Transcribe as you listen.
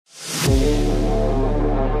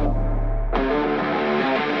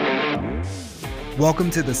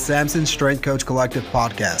Welcome to the Samson Strength Coach Collective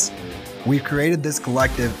podcast. We've created this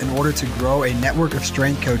collective in order to grow a network of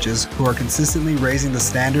strength coaches who are consistently raising the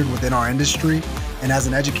standard within our industry and as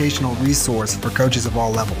an educational resource for coaches of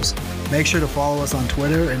all levels. Make sure to follow us on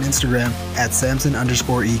Twitter and Instagram at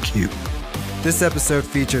Samson_EQ. This episode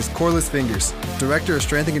features Corliss Fingers, Director of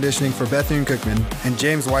Strength and Conditioning for Bethune-Cookman, and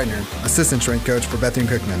James Whitener, Assistant Strength Coach for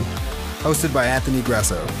Bethune-Cookman, hosted by Anthony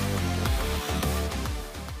Grasso.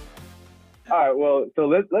 All right, well, so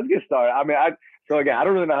let's get started. I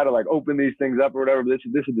don't really know how to open these things up or whatever. But this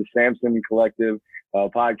is the Samson Collective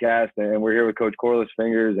podcast, and we're here with Coach Corliss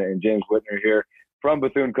Fingers and James Whitener here from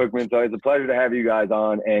Bethune-Cookman. So it's a pleasure to have you guys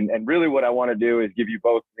on. And really what I want to do is give you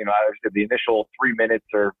both, the initial 3 minutes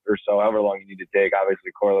or so, however long you need to take.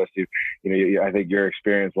 Obviously, Corliss, I think your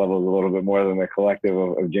experience level is a little bit more than the collective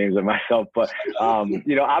of James and myself. But,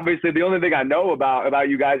 obviously the only thing I know about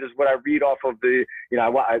you guys is what I read off of the, I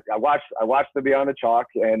watched the Beyond the Chalk,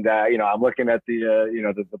 and, I'm looking at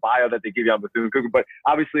the bio that they give you on Bethune-Cookman. But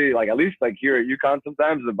obviously, at least here at UConn,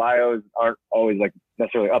 sometimes the bios aren't always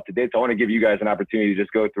necessarily up to date. So I want to give you guys an opportunity to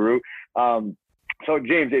just go through. So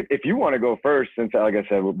James, if you want to go first, since like I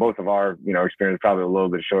said, both of our experience is probably a little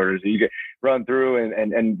bit shorter, so you can run through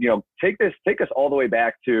and take us all the way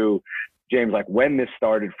back to James, when this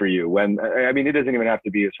started for you. When it doesn't even have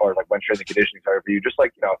to be as far as when strength and conditioning started for you. Just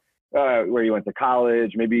where you went to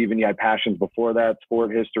college, maybe even you had passions before that,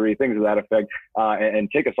 sport history, things of that effect,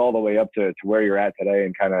 and take us all the way up to where you're at today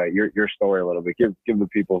and kind of your story a little bit. Give the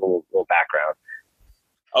people a little background.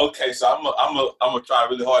 Okay, so I'm gonna try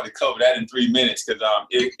really hard to cover that in 3 minutes because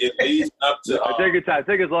it leads up to take your time,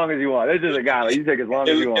 take as long as you want. This is a guy you take as long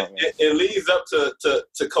as you want. It leads up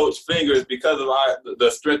to Coach Fingers because of the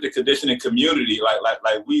strength and conditioning community.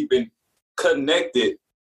 Like we've been connected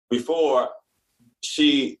before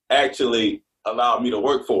she actually allowed me to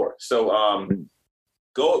work for her. So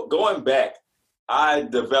going back, I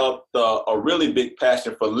developed a really big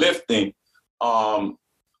passion for lifting.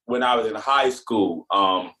 When I was in high school.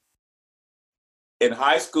 In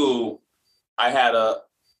high school, I had an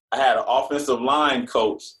offensive line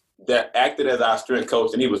coach that acted as our strength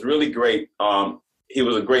coach, and he was really great. He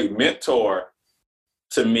was a great mentor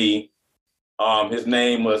to me. His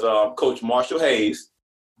name was Coach Marshall Hayes,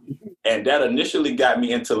 and that initially got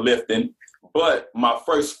me into lifting. But my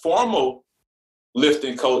first formal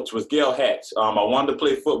lifting coach was Gail Hatch. I wanted to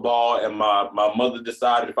play football, and my mother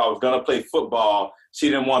decided if I was going to play football, she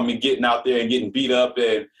didn't want me getting out there and getting beat up.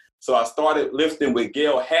 And so I started lifting with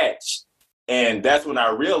Gail Hatch. And that's when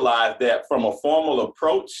I realized that from a formal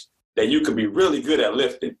approach that you could be really good at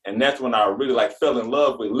lifting. And that's when I really fell in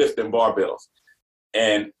love with lifting barbells.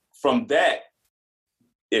 And from that,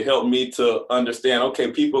 it helped me to understand,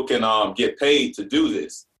 okay, people can get paid to do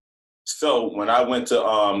this. So when I went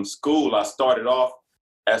to school, I started off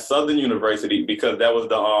at Southern University because that was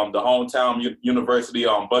the hometown university.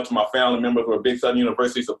 A bunch of my family members were big Southern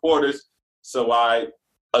University supporters. So I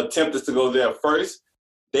attempted to go there first.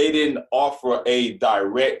 They didn't offer a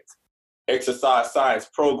direct exercise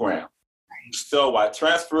science program. So I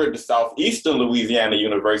transferred to Southeastern Louisiana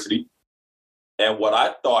University. And what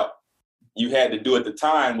I thought you had to do at the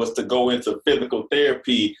time was to go into physical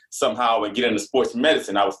therapy somehow and get into sports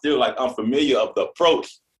medicine. I was still unfamiliar of the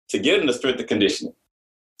approach to get into strength and conditioning.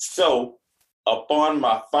 So upon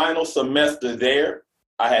my final semester there,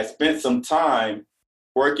 I had spent some time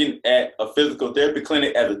working at a physical therapy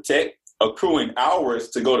clinic as a tech, accruing hours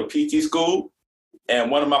to go to PT school. And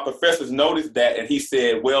one of my professors noticed that, and he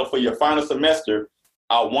said, well, for your final semester,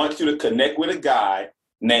 I want you to connect with a guy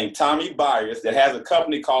named Tommy Byers that has a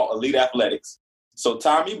company called Elite Athletics. So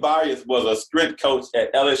Tommy Byers was a strength coach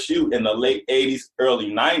at LSU in the late 80s, early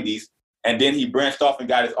 90s. And then he branched off and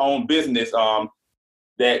got his own business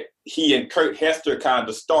that he and Kurt Hester kind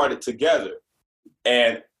of started together.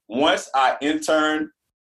 And once I interned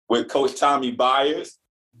with Coach Tommy Byers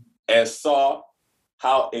and saw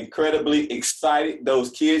how incredibly excited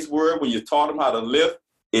those kids were when you taught them how to lift,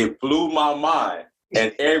 it blew my mind.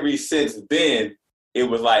 And ever since then, it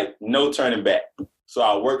was no turning back. So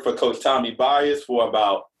I worked for Coach Tommy Byers for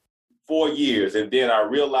about 4 years. And then I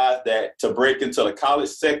realized that to break into the college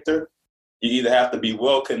sector, you either have to be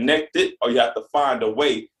well connected or you have to find a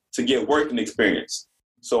way to get working experience.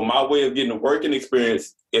 So my way of getting working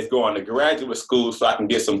experience is going to graduate school so I can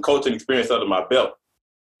get some coaching experience under my belt.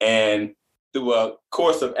 And through a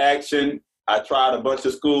course of action, I tried a bunch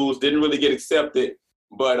of schools, didn't really get accepted,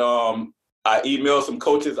 but I emailed some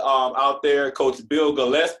coaches out there. Coach Bill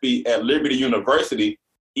Gillespie at Liberty University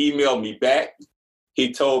emailed me back.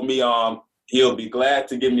 He told me he'll be glad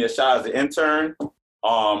to give me a shot as an intern.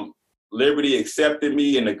 Liberty accepted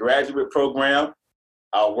me in the graduate program.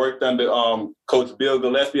 I worked under Coach Bill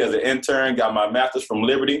Gillespie as an intern, got my master's from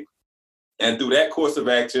Liberty. And through that course of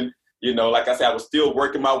action, you know, like I said, I was still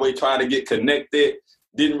working my way, trying to get connected,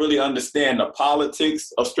 didn't really understand the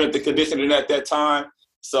politics of strength and conditioning at that time.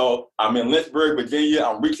 So I'm in Lynchburg, Virginia.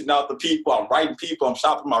 I'm reaching out to people. I'm writing people. I'm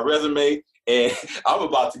shopping my resume. And I'm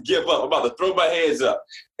about to give up. I'm about to throw my hands up.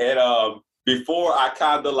 And before I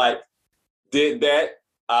kind of like did that,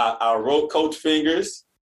 I wrote Coach Fingers.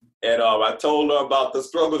 And I told her about the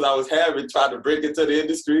struggles I was having trying to break into the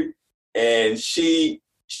industry. And she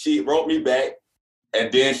wrote me back.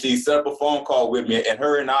 And then she set up a phone call with me. And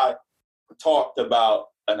her and I talked about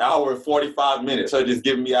an hour and 45 minutes. Her just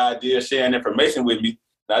giving me ideas, sharing information with me.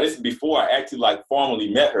 Now, this is before I actually like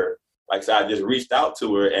formally met her. Like, so I just reached out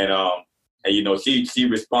to her and you know, she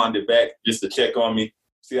responded back just to check on me,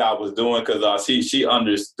 see how I was doing. Cause she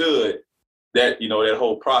understood that, you know, that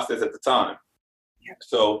whole process at the time.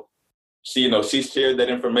 So she, you know, she shared that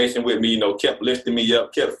information with me, you know, kept lifting me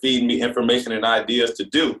up, kept feeding me information and ideas to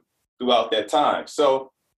do throughout that time.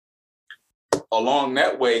 So along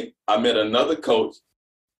that way, I met another coach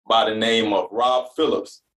by the name of Rob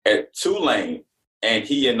Phillips at Tulane. And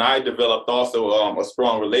he and I developed also a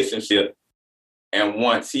strong relationship. And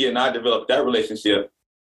once he and I developed that relationship,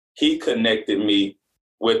 he connected me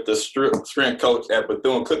with the strength coach at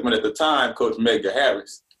Bethune-Cookman at the time, Coach Medgar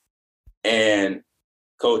Harris. And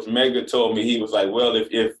Coach Medgar told me, he was like, well,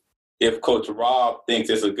 if Coach Rob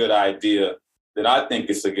thinks it's a good idea, then I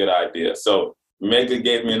think it's a good idea. So Medgar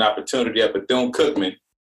gave me an opportunity at Bethune-Cookman.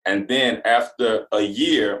 And then after a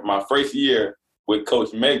year, my first year with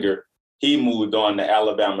Coach Medgar, he moved on to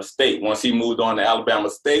Alabama State. Once he moved on to Alabama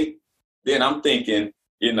State, then I'm thinking,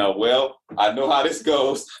 you know, well, I know how this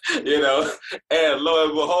goes, you know, and lo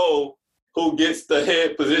and behold, who gets the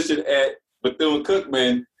head position at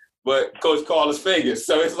Bethune-Cookman but Coach Carlos Fingers.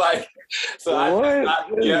 So it's like, so I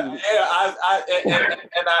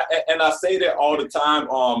say that all the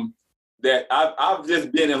time, that I've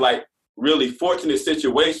just been in like really fortunate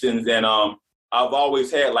situations, and I've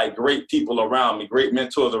always had like great people around me, great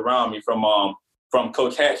mentors around me, from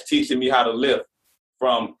Coach Hatch teaching me how to lift,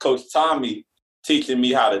 from Coach Tommy teaching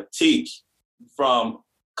me how to teach, from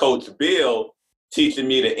Coach Bill teaching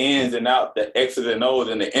me the ins and outs, the X's and O's,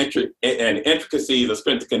 and the intricacies of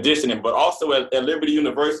strength and conditioning. But also at Liberty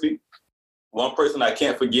University, one person I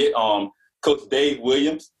can't forget, Coach Dave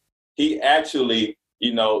Williams, he actually,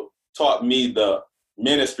 you know, taught me the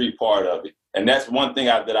ministry part of it. And that's one thing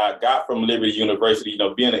that I got from Liberty University, you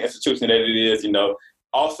know, being an institution that it is, you know,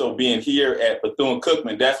 also being here at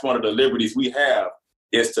Bethune-Cookman, that's one of the liberties we have,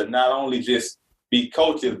 is to not only just be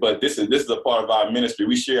coaches, but this is a part of our ministry.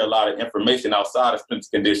 We share a lot of information outside of strength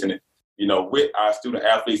and conditioning, you know, with our student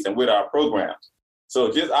athletes and with our programs.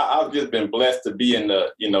 So I've just been blessed to be in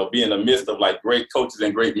the midst of like great coaches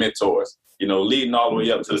and great mentors, you know, leading all the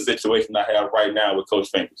way up to the situation I have right now with Coach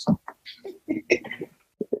Fingers.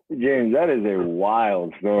 James, that is a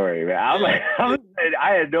wild story, man.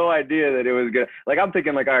 I had no idea that it was good. Like, I'm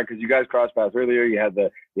thinking like, all right, because you guys crossed paths earlier, you had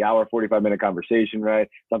the hour, 45-minute conversation, right?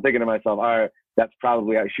 So I'm thinking to myself, all right,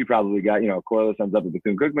 she probably got, you know, Corliss ends up at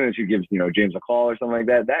Bethune-Cookman and she gives, you know, James a call or something like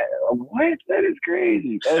that. That is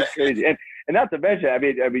crazy. That is crazy. And not to mention, I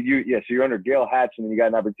mean, so you're under Gail Hatch, and then you got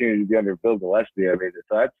an opportunity to be under Bill Gillespie. I mean,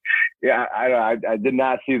 so that's, yeah, I did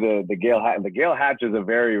not see the Gail Hatch. The Gail Hatch is a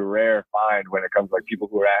very rare find when it comes to like people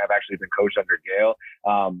who have actually been coached under Gail.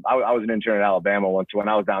 I was an intern at Alabama once. When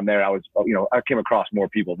I was down there, I came across more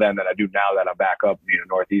people then than I do now that I'm back up in the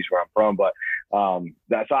Northeast where I'm from. But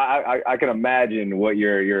so I can imagine what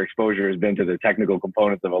your exposure has been to the technical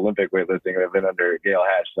components of Olympic weightlifting that have been under Gail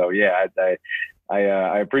Hatch. So yeah,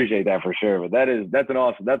 I appreciate that for sure. But that's an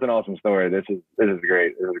awesome story. This is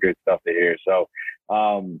great. This is great stuff to hear. So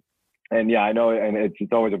and yeah, I know, and it's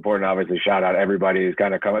always important, obviously, shout out everybody who's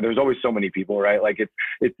kind of coming. There's always so many people, right? Like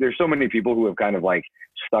there's so many people who have kind of like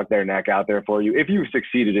stuck their neck out there for you. If you've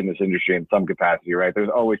succeeded in this industry in some capacity, right? There's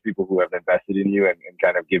always people who have invested in you and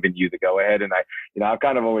kind of given you the go ahead. And I've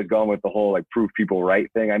kind of always gone with the whole like prove people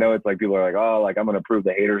right thing. I know it's like people are like, oh, like I'm going to prove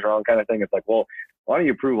the haters wrong kind of thing. It's like, well, why don't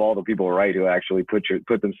you prove all the people right who actually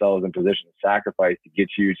put themselves in position to sacrifice to get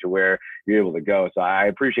you to where you're able to go? So I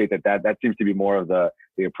appreciate that seems to be more of the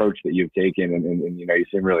approach that you've taken, and you know, you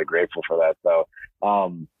seem really grateful for that. So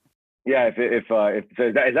yeah, so is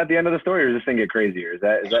that the end of the story, or does this thing get crazier? Is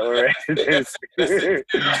that where it is?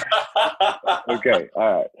 Okay,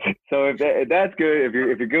 all right. So if that's good, if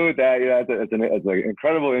you're good with that, you know, it's an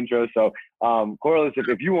incredible intro. So Corliss,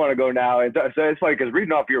 if you want to go now, so it's funny because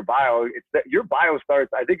reading off your bio, your bio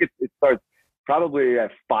starts. I think it starts probably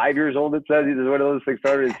at 5 years old, it says. This is one of those things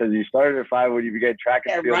started. It says you started at 5 when you began track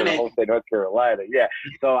and field in the whole state, North Carolina. Yeah.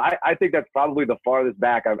 So I think that's probably the farthest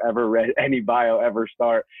back I've ever read any bio ever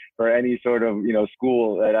start for any sort of,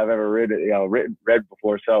 school that I've ever read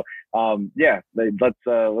before. So,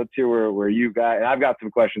 let's hear where you got, and I've got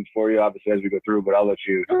some questions for you, obviously, as we go through, but I'll let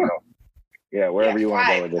you, wherever you want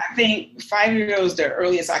to go with it. I think 5 years ago is the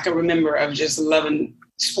earliest I can remember of just loving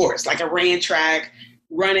sports. Like I ran track,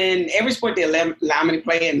 running, every sport they allow me to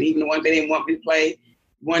play, and even the ones they didn't want me to play,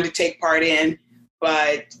 wanted to take part in.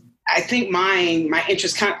 But I think my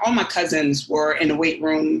interest, all my cousins were in the weight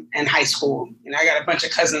room in high school. And I got a bunch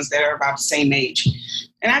of cousins that are about the same age.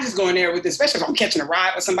 And I just go in there with, especially if I'm catching a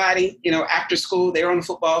ride with somebody, after school, they're on the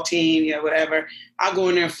football team, whatever. I'll go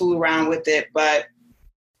in there and fool around with it. But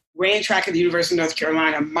ran track at the University of North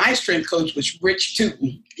Carolina. My strength coach was Rich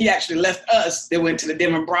Tootin. He actually left us. They went to the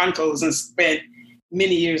Denver Broncos and spent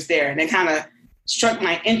many years there. And it kind of struck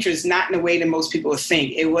my interest, not in a way that most people would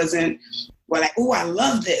think. It wasn't, well, like, oh, I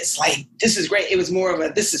love this. Like, this is great. It was more of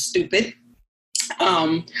a, this is stupid.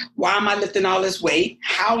 Why am I lifting all this weight?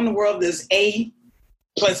 How in the world does A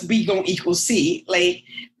plus B gonna equal C? Like,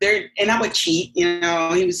 and I would cheat, he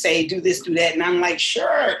would say, do this, do that. And I'm like,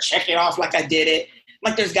 sure, check it off like I did it.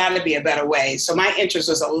 Like, there's got to be a better way. So my interest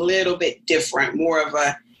was a little bit different, more of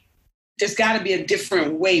a, there's got to be a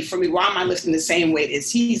different way for me. Why am I lifting the same weight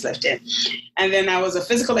as he's lifting? And then I was a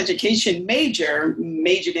physical education majored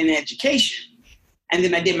in education. And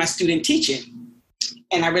then I did my student teaching.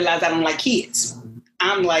 And I realized I don't like kids.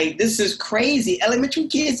 I'm like, this is crazy. Elementary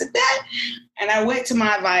kids at that? And I went to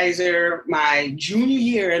my advisor my junior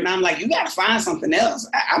year, and I'm like, you got to find something else.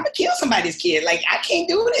 I'm going to kill somebody's kid. Like, I can't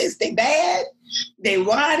do this. They bad. They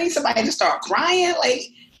whiny. Somebody just start crying. Like,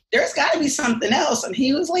 there's got to be something else. And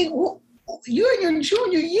he was like, well, you're in your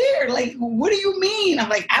junior year. Like, what do you mean? I'm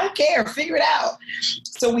like, I don't care. Figure it out.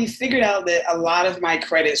 So we figured out that a lot of my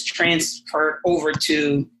credits transferred over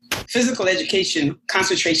to physical education,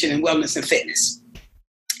 concentration in wellness and fitness.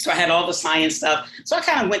 So I had all the science stuff. So I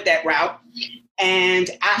kind of went that route. And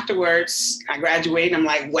afterwards, I graduated. I'm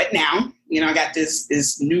like, what now? I got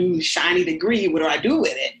this new shiny degree. What do I do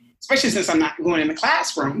with it? Especially since I'm not going in the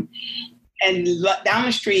classroom. And down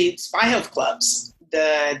the street, Spy Health Clubs.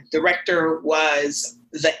 The director was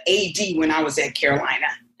the AD when I was at Carolina.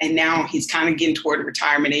 And now he's kind of getting toward the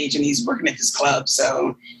retirement age and he's working at this club.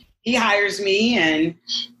 So he hires me and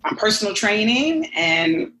I'm personal training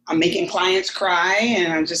and I'm making clients cry.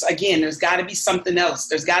 And I'm just, again, there's got to be something else.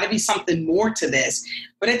 There's got to be something more to this.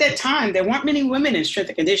 But at that time, there weren't many women in strength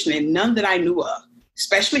and conditioning, none that I knew of,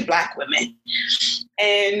 especially Black women.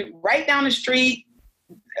 And right down the street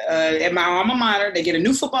at my alma mater, they get a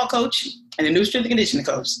new football coach and a new strength and conditioning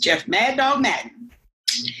coach, Jeff Mad Dog Madden.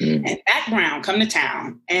 And background come to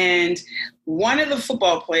town. And one of the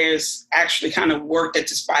football players actually kind of worked at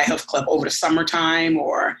the Spy Health Club over the summertime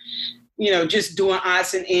or, just doing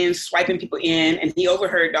odds and ends, swiping people in. And he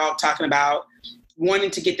overheard Dog talking about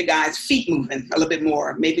wanting to get the guys' feet moving a little bit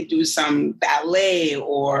more, maybe do some ballet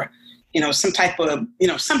or, some type of,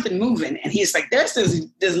 something moving. And he's like, there's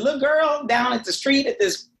this little girl down at the street at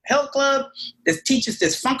this health club that teaches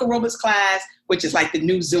this funk aerobics class, which is like the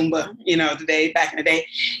new Zumba, back in the day.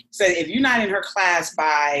 So if you're not in her class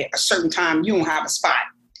by a certain time, you don't have a spot.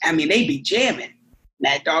 I mean, they be jamming.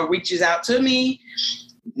 That Dog reaches out to me.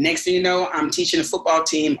 Next thing you know, I'm teaching a football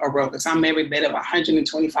team aerobics. I'm every bit of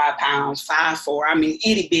 125 pounds, 5'4", I mean,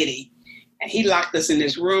 itty bitty. And he locked us in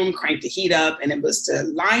this room, cranked the heat up, and it was the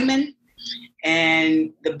linemen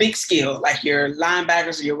and the big skill, like your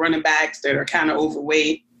linebackers or your running backs that are kind of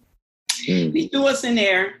overweight. He threw us in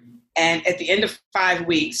there, and at the end of 5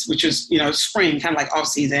 weeks, which was, spring, kind of like off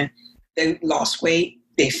season, they lost weight.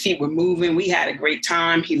 Their feet were moving. We had a great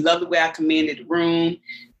time. He loved the way I commanded the room.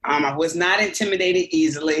 I was not intimidated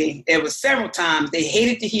easily. There was several times they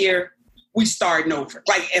hated to hear we starting over.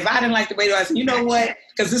 Like, if I didn't like the way I said, you know what?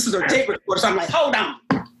 Because this is a tape recorder. So I'm like, hold on.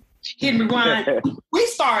 Hit and rewind. We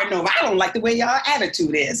starting over. I don't like the way y'all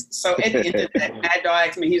attitude is. So at the end of that, Mad Dog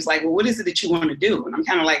asked me, he was like, well, what is it that you want to do? And I'm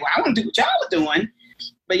kind of like, well, I want to do what y'all are doing.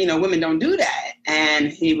 But, women don't do that. And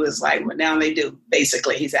he was like, well, now they do,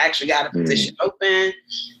 basically. He's actually got a position open.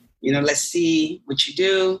 Let's see what you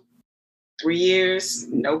do. 3 years,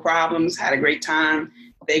 no problems, had a great time.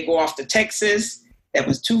 They go off to Texas. That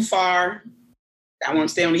was too far. I want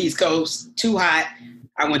to stay on the East Coast. Too hot.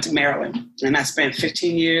 I went to Maryland. And I spent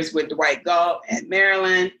 15 years with Dwight Galt at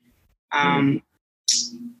Maryland. Had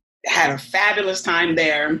a fabulous time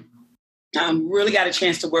there. Really got a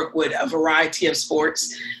chance to work with a variety of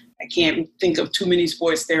sports. I can't think of too many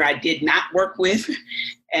sports there I did not work with.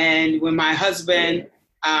 And when my husband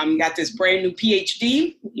got this brand new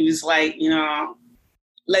PhD. He was like,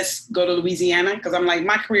 let's go to Louisiana. Because I'm like,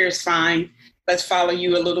 my career is fine. Let's follow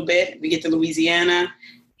you a little bit. We get to Louisiana.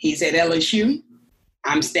 He's at LSU.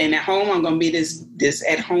 I'm staying at home. I'm going to be this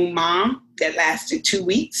at-home mom that lasted 2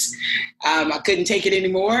 weeks. I couldn't take it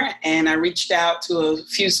anymore. And I reached out to a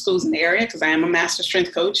few schools in the area because I am a master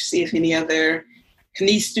strength coach, see if any other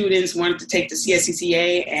Knies students wanted to take the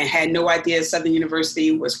CSCCA, and had no idea Southern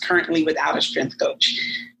University was currently without a strength coach.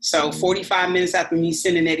 So 45 minutes after me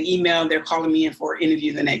sending that email, they're calling me in for an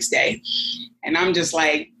interview the next day. And I'm just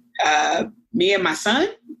like, me and my son,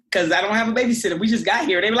 because I don't have a babysitter. We just got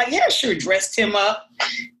here. They were like, yeah, sure. Dressed him up,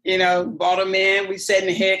 brought him in. We sat in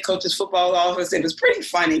the head coach's football office. It was pretty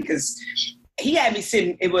funny because he had me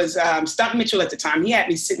sitting. It was Stunt Mitchell at the time. He had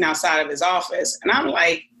me sitting outside of his office. And I'm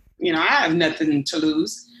like, I have nothing to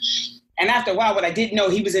lose. And after a while, what I didn't know,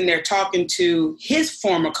 he was in there talking to his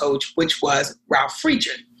former coach, which was Ralph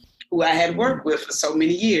Friedger, who I had worked with for so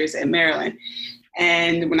many years at Maryland.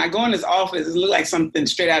 And when I go in his office, it looked like something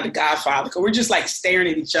straight out of Godfather, because we're just like staring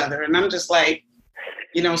at each other. And I'm just like,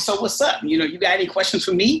 so what's up? You got any questions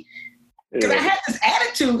for me? Because I had this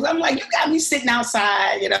attitude. I'm like, you got me sitting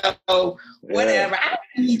outside, whatever. I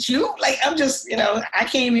don't need you. Like, I'm just, I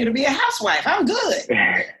came here to be a housewife. I'm good.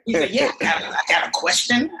 He said, yeah, I got a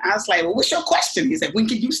question. I was like, well, what's your question? He said, when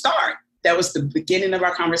can you start? That was the beginning of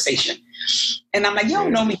our conversation. And I'm like, you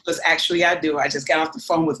don't know me. Because actually I do. I just got off the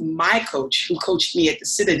phone with my coach who coached me at the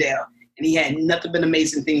Citadel. And he had nothing but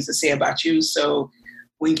amazing things to say about you. So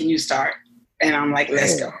when can you start? And I'm like,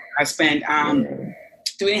 let's go. I spent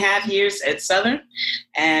 3.5 years at Southern.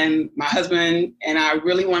 And my husband and I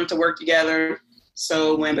really wanted to work together.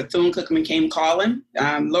 So when Bethune-Cookman came calling,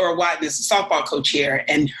 Laura Watton is the softball coach here,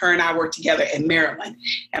 and her and I worked together at Maryland.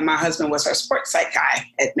 And my husband was her sports psych guy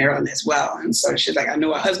at Maryland as well. And so she's like, I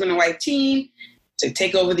know a husband and wife team to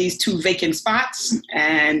take over these 2 vacant spots,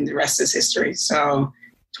 and the rest is history. So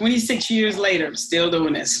 26 years later, I'm still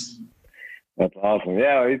doing this. That's awesome.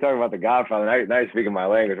 Yeah, you talking about the Godfather. Now you're speaking my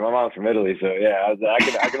language. My mom's from Italy, so yeah, I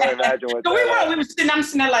can only imagine what. So we were sitting. I'm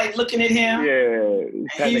sitting there like looking at him.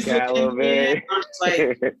 Yeah, he's looking a little bit. I'm just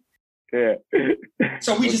like, yeah.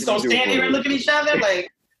 So we just gonna stand here and look at each other,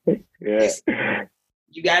 like, yeah.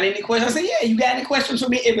 You got any questions? I said, yeah. You got any questions for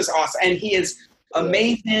me? It was awesome, and he is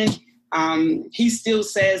amazing. He still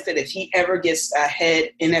says that if he ever gets a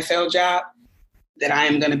head NFL job, that I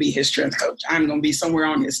am going to be his strength coach. I'm going to be somewhere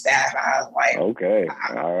on his staff. I was like, okay,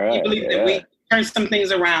 all right. He believed that we turned some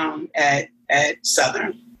things around at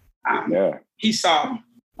Southern. He saw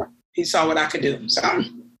what I could do. So.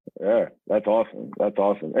 Yeah, that's awesome. That's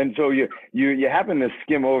awesome. And so you happen to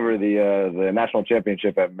skim over the national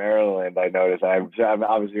championship at Maryland. I noticed. I'm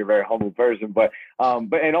obviously a very humble person, but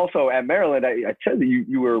and also at Maryland, I said that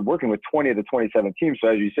you were working with 20 of the 27 teams. So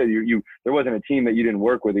as you said, you there wasn't a team that you didn't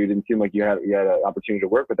work with. Or you didn't seem like you had an opportunity to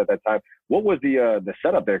work with at that time. What was the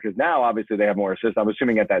setup there? Because now obviously they have more assistants. I'm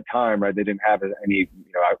assuming at that time, right? They didn't have any.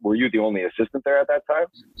 Were you the only assistant there at that time?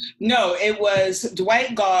 No, it was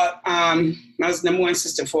Dwight Galt. I was the number 1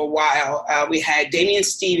 assistant for a while. We had Damian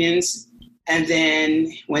Stevens, and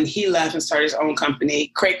then when he left and started his own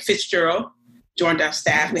company, Craig Fitzgerald joined our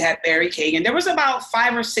staff. We had Barry Kagan. There was about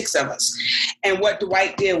 5 or 6 of us. And what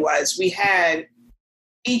Dwight did was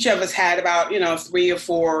each of us had about, 3 or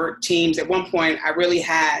 4 teams. At one point, I really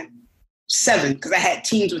had 7 because I had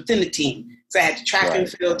teams within the team. So I had the track and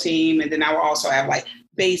field team, and then I would also have like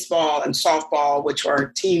baseball and softball, which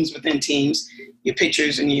are teams within teams, your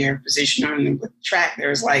pitchers and your positioner. And with track,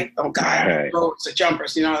 there's like, oh God, throwers, the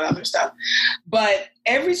jumpers, the other stuff. But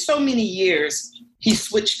every so many years, he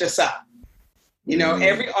switched us up.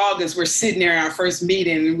 Every August, we're sitting there in our first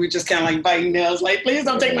meeting, and we're just kind of like biting nails, like, please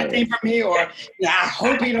don't take my team from me, or I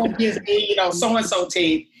hope you don't give me, so-and-so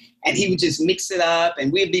team. And he would just mix it up,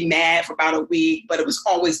 and we'd be mad for about a week, but it was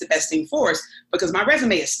always the best thing for us because my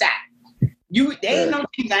resume is stacked. They ain't no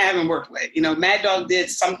teams I haven't worked with. Mad Dog did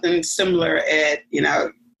something similar at,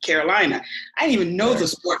 Carolina. I didn't even know the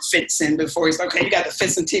sport fencing before he's like, okay, you got the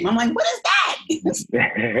fencing team. I'm like, what is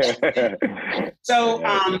that? So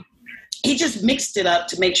he just mixed it up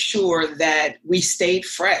to make sure that we stayed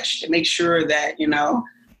fresh, to make sure that,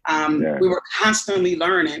 we were constantly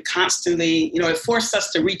learning, it forced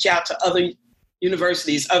us to reach out to other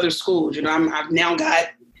universities, other schools. I've now got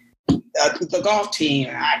the golf team.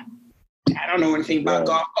 I don't know anything about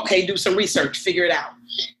golf. Okay, do some research, figure it out.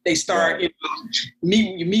 They start, you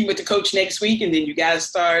meet with the coach next week, and then you guys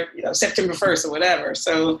start, September 1st or whatever.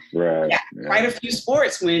 So quite a few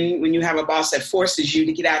sports when you have a boss that forces you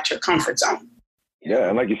to get out your comfort zone. Yeah,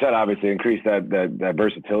 and like you said, obviously increase that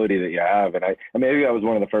versatility that you have. And maybe that was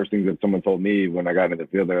one of the first things that someone told me when I got into the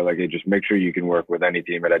field. They were like, hey, just make sure you can work with any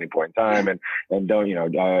team at any point in time, and don't,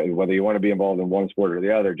 whether you want to be involved in one sport or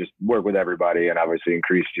the other, just work with everybody, and obviously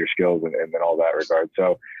increase your skills and all that regard.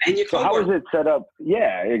 So, how is it set up?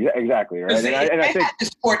 Yeah, exactly. Right. And I think had the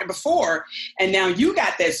sport before, and now you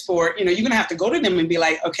got that sport. You're going to have to go to them and be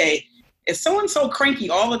like, okay, is so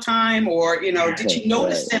cranky all the time? Or, did you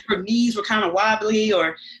notice that her knees were kind of wobbly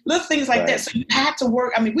or little things like that? So you had to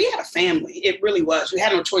work. I mean, we had a family. It really was. We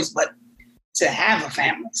had no choice but to have a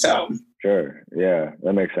family. So. Sure. Yeah,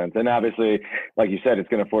 that makes sense. And obviously, like you said, it's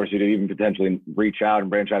going to force you to even potentially reach out and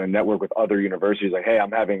branch out and network with other universities. Like, hey,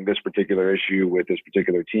 I'm having this particular issue with this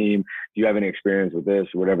particular team. Do you have any experience with this,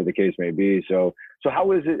 whatever the case may be? So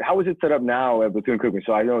how is it set up now at Bethune-Cookman?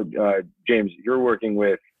 So I know, James, you're working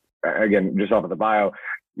with, again, just off of the bio,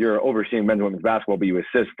 you're overseeing men's and women's basketball, but you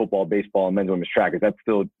assist football, baseball, and men's and women's track. Is that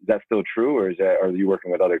still true, or are you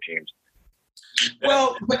working with other teams?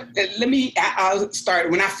 Well, I'll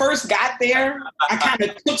start. When I first got there, I kind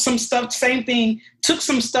of took some stuff, same thing, took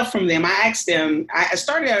some stuff from them. I asked them, I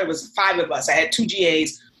started out, it was 5 of us. I had 2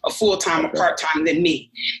 GAs, a full-time, a part-time, then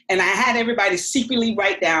me. And I had everybody secretly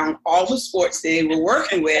write down all the sports they were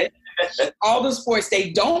working with, all the sports they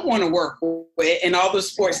don't want to work with, and all the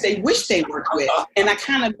sports they wish they worked with. And I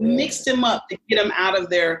kind of mixed them up to get them out of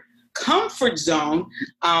their comfort zone.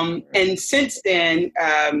 And since then,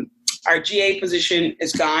 our GA position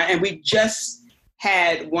is gone, and we just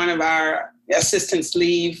had one of our assistants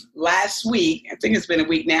leave last week. I think it's been a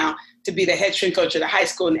week now, to be the head strength coach at a high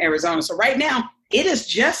school in Arizona. So right now, it is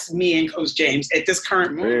just me and Coach James at this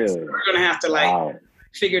current moment. Really? So we're going to have to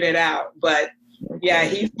figure that out. But yeah,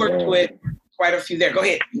 he's worked with quite a few there. Go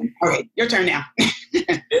ahead. Okay, your turn now.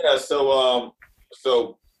 Yeah.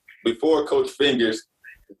 So before Coach Fingers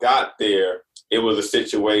got there, it was a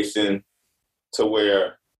situation to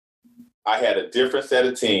where I had a different set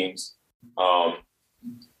of teams.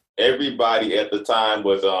 Everybody at the time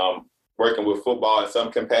was working with football in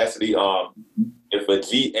some capacity. If a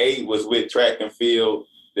GA was with track and field,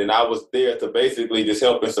 then I was there to basically just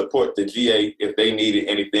help and support the GA if they needed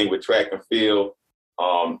anything with track and field.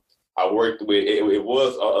 I worked with, it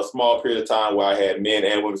was a small period of time where I had men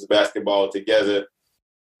and women's basketball together.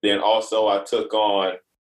 Then also I took on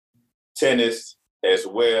tennis as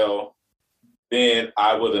well. Then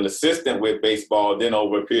I was an assistant with baseball. Then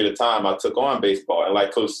over a period of time, I took on baseball. And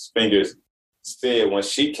like Coach Fingers said, when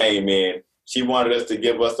she came in, she wanted us to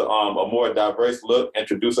give us a more diverse look,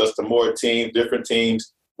 introduce us to more teams, different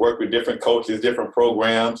teams, work with different coaches, different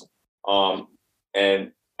programs.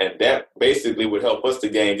 And that basically would help us to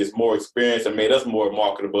gain just more experience and made us more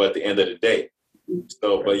marketable at the end of the day.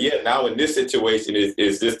 So, but yeah, now in this situation,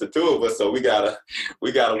 it's just the 2 of us. So we gotta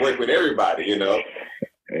work with everybody,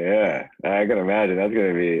 Yeah, I can imagine that's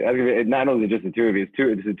gonna be not only just the 2 of you,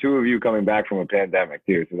 it's the 2 of you coming back from a pandemic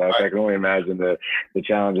too. So I can only imagine the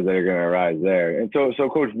challenges that are going to arise there. And so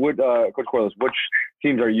Coach Corliss, which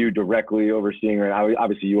teams are you directly overseeing right now?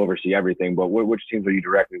 Obviously, you oversee everything, but which teams are you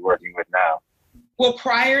directly working with now? Well,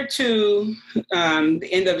 prior to the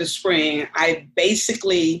end of the spring, I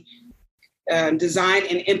basically designed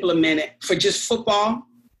and implemented for just football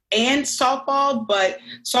and softball, but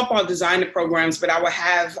softball designed the programs, but I would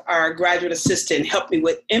have our graduate assistant help me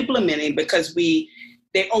with implementing because they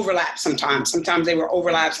overlap sometimes. Sometimes they were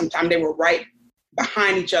overlapped, sometimes they were right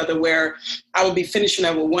behind each other where I would be finishing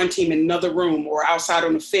up with one team in another room or outside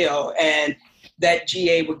on the field, and that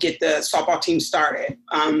GA would get the softball team started.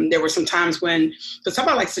 There were some times when, because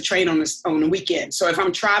softball likes to train on the weekend. So if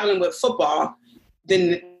I'm traveling with football,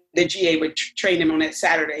 then the GA would train them on that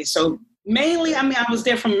Saturday. So mainly, I was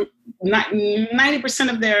there from 90%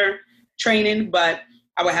 of their training, but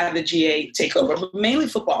I would have the GA take over. But mainly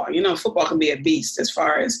football. Football can be a beast as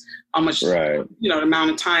far as how much, the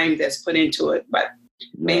amount of time that's put into it, but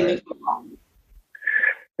mainly football.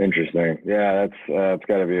 Interesting. Yeah, that's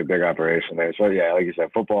got to be a big operation there. So yeah, like you said,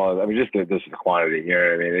 football. I mean, just the quantity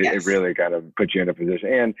here. I mean, it really kind of puts you in a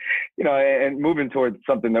position, and and moving towards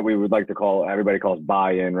something that we would like to call, everybody calls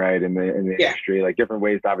buy-in, right? In the industry, like different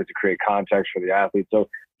ways to obviously create context for the athletes. So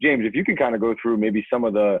James, if you can kind of go through maybe some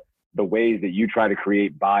of the ways that you try to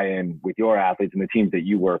create buy-in with your athletes and the teams that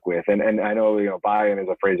you work with. And I know, buy-in is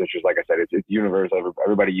a phrase that's just, like I said, it's universal.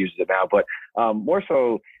 Everybody uses it now, but more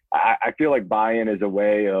so, I feel like buy-in is a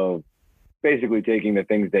way of basically taking the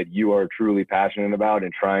things that you are truly passionate about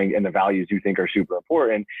and the values you think are super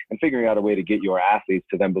important and figuring out a way to get your athletes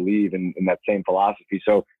to then believe in that same philosophy.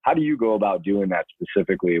 So how do you go about doing that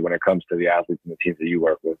specifically when it comes to the athletes and the teams that you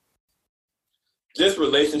work with? just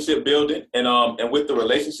relationship building, and with the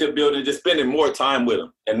relationship building, just spending more time with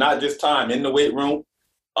them, and not just time in the weight room.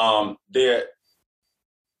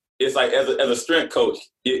 It's like as a strength coach,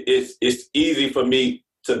 it's easy for me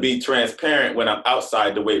to be transparent when I'm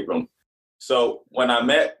outside the weight room. So when I'm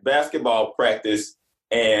at basketball practice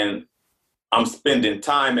and I'm spending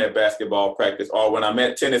time at basketball practice, or when I'm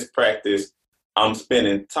at tennis practice, I'm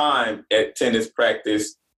spending time at tennis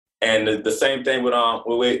practice, and the same thing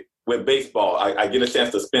with baseball. I get a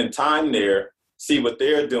chance to spend time there, see what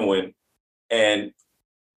they're doing. And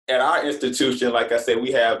at our institution, like I said,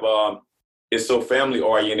 we have, it's so family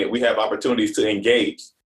oriented, we have opportunities to engage.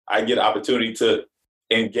 I get an opportunity to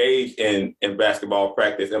engage in basketball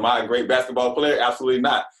practice. Am I a great basketball player? Absolutely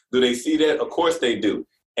not. Do they see that? Of course they do.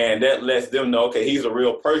 And that lets them know, okay, he's a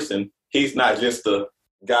real person. He's not just a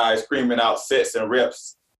guy screaming out sets and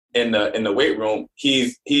reps in the weight room.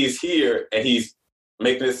 He's here and he's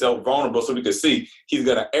making himself vulnerable so we can see he's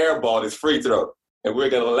going to airball this free throw and we're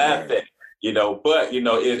going to laugh at it, but,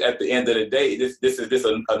 at the end of the day, this is just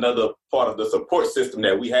another part of the support system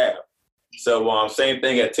that we have. So same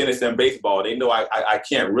thing at tennis and baseball. They know I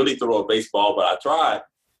can't really throw a baseball, but I tried,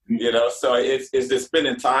 so it's just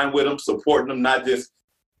spending time with them, supporting them, not just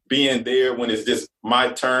being there when it's just my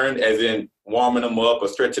turn, as in warming them up or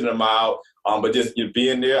stretching them out, but just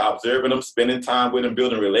being there, observing them, spending time with them,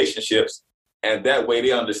 building relationships. And that way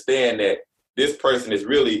they understand that this person is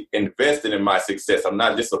really invested in my success. I'm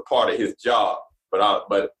not just a part of his job,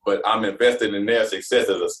 but I'm invested in their success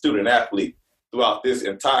as a student athlete throughout this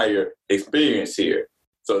entire experience here.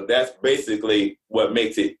 So that's basically what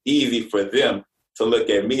makes it easy for them to look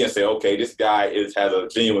at me and say, okay, this guy has a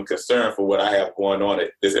genuine concern for what I have going on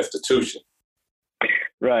at this institution.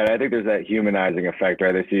 Right. I think there's that humanizing effect,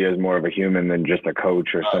 right? They see you as more of a human than just a coach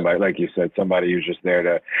or somebody, like you said, somebody who's just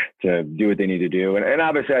there to do what they need to do. And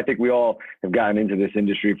obviously, I think we all have gotten into this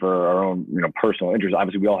industry for our own, personal interest.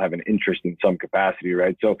 Obviously, we all have an interest in some capacity,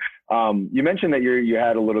 right? So you mentioned that you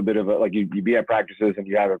had a little bit of you be at practices and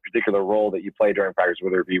you have a particular role that you play during practice,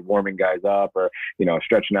 whether it be warming guys up or,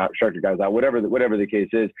 stretching guys out, whatever the case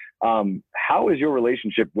is. How is your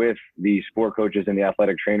relationship with the sport coaches and the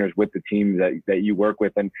athletic trainers with the team that you work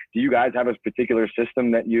with? And do you guys have a particular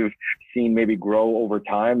system that you've seen maybe grow over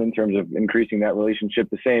time in terms of increasing that relationship,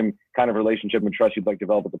 the same kind of relationship and trust you'd like to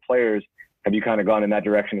develop with the players? Have you kind of gone in that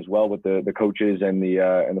direction as well with the coaches and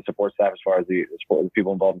the support staff as far as the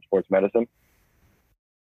people involved in sports medicine?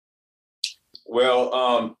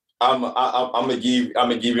 Well, I'm gonna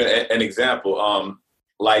give you an example.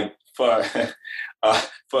 Like for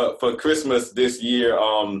Christmas this year,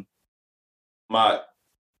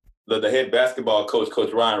 the head basketball coach,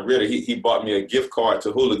 Coach Ryan Ritter, he bought me a gift card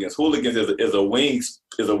to Hooligans. Hooligans is a wing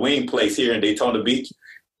place here in Daytona Beach,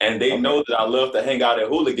 and they know that I love to hang out at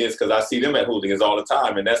Hooligans because I see them at Hooligans all the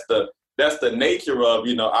time, and that's the nature of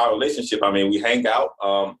our relationship. I mean, we hang out.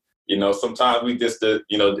 Sometimes we just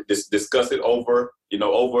discuss it over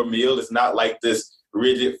a meal. It's not like this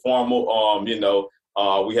rigid formal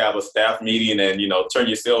we have a staff meeting and turn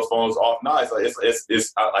your cell phones off. No, it's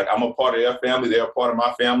like I'm a part of their family, they're a part of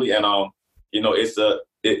my family, and it's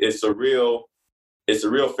a real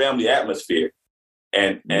family atmosphere.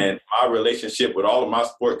 And my relationship with all of my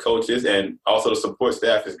sport coaches and also the support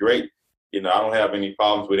staff is great. I don't have any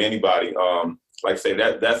problems with anybody. Like I say,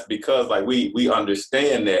 that's because we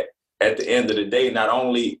understand that at the end of the day, not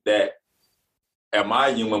only that am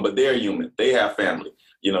I human, but they're human. They have family.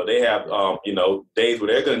 They have, days where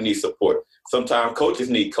they're going to need support. Sometimes coaches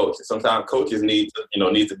need coaches. Sometimes coaches need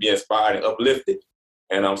to be inspired and uplifted.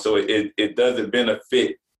 And so it doesn't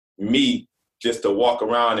benefit me just to walk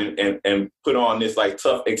around and put on this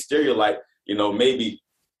tough exterior, maybe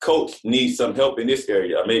coach needs some help in this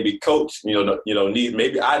area. Maybe coach,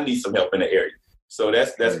 maybe I need some help in the area. So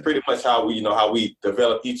that's pretty much how we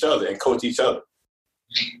develop each other and coach each other.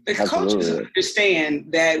 The coaches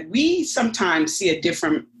understand that we sometimes see a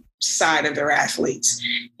different side of their athletes.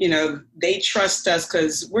 They trust us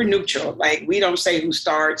because we're neutral. We don't say who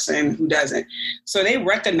starts and who doesn't. So they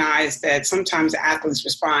recognize that sometimes athletes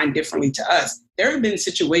respond differently to us. There have been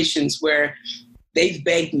situations where they've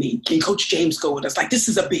begged me, can Coach James go with us? This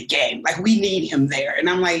is a big game. We need him there. And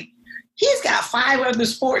I'm like, he's got 5 other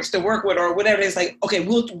sports to work with or whatever. It's okay,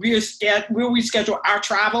 we'll reschedule our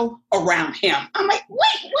travel around him. I'm like,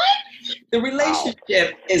 wait, what? The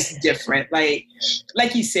relationship is different. Like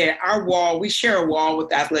you said, we share a wall with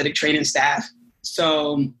the athletic training staff.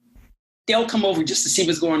 So they'll come over just to see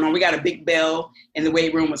what's going on. We got a big bell in the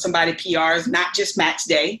weight room when somebody PRs, not just match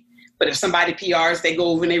day, but if somebody PRs, they go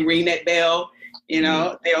over and they ring that bell.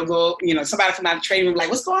 They'll go, somebody from out of the training room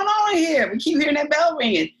what's going on here? We keep hearing that bell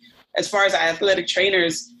ringing. as far as our athletic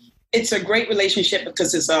trainers, it's a great relationship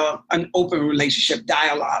because it's an open relationship,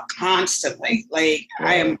 dialogue constantly. Like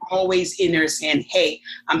I am always in there saying, hey,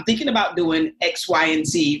 I'm thinking about doing X, Y, and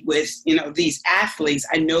Z with, these athletes.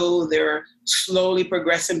 I know they're slowly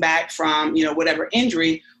progressing back from, whatever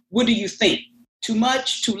injury. What do you think? Too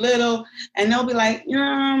much, too little? And they'll be like,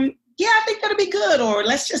 yeah, I think that'll be good. Or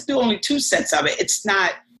let's just do only 2 sets of it. It's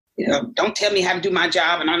not, don't tell me how to do my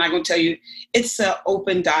job and I'm not going to tell you. It's an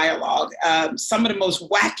open dialogue. Some of the most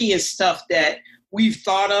wackiest stuff that we've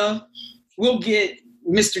thought of, we'll get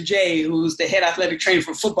Mr. J, who's the head athletic trainer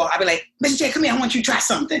for football. I'll be like, Mr. J, come here, I want you to try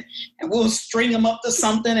something. And we'll string him up to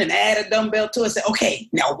something and add a dumbbell to it and say, okay,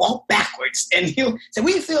 now walk backwards. And he'll say,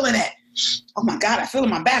 where you feeling at? Oh my God, I feel in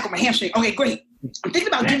my back or my hamstring. Okay, great. I'm thinking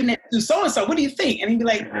about giving that to so-and-so. What do you think? And he'd be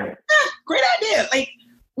like, great idea. Like,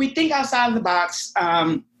 we think outside of the box.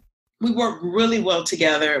 We work really well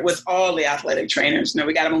together with all the athletic trainers.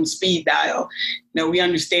 We got them on speed dial. We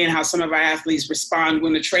understand how some of our athletes respond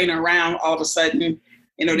when the trainer around, all of a sudden,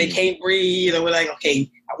 they can't breathe. Or we're like, okay,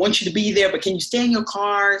 I want you to be there, but can you stay in your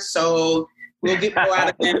car? So we'll get more out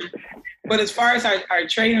of them. But as far as our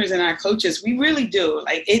trainers and our coaches, we really do.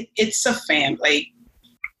 Like, it's a family.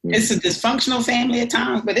 It's a dysfunctional family at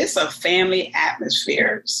times, but it's a family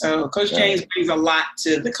atmosphere. So Coach James brings a lot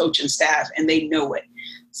to the coaching staff, and they know it.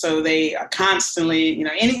 So they are constantly, and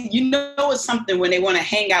it's something when they want to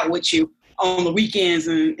hang out with you on the weekends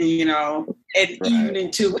and at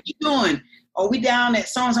evening too. What you doing? Oh, we down at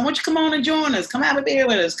so-and-so. Why don't you come on and join us? Come have a beer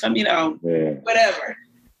with us. Come, whatever.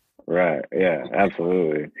 Right. Yeah,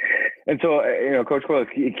 absolutely. And so, Coach Corliss,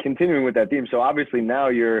 continuing with that theme. So obviously now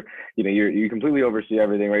you completely oversee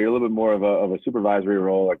everything, right? You're a little bit more of a supervisory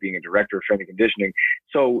role, like being a director of strength and conditioning.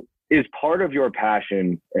 So is part of your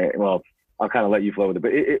passion, I'll kind of let you flow with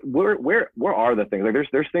it. But where are the things? Like there's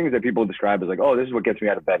things that people describe as like, oh, this is what gets me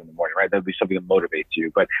out of bed in the morning, right? That'd be something that motivates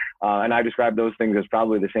you. But and I describe those things as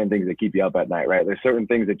probably the same things that keep you up at night, right? There's certain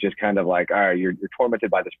things that just kind of like, all right, you're tormented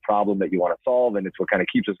by this problem that you want to solve, and it's what kind of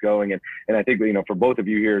keeps us going. And I think for both of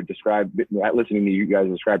you here, listening to you guys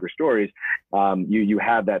describe your stories, you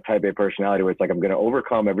have that type A personality where it's like, I'm going to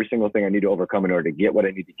overcome every single thing I need to overcome in order to get what I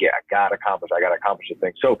need to get. I got to accomplish the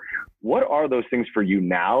thing. So what are those things for you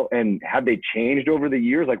now? And have they changed over the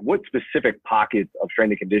years? Like, what specific pockets of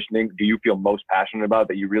strength and conditioning do you feel most passionate about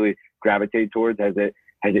that you really gravitate towards? Has it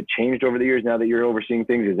changed over the years now that you're overseeing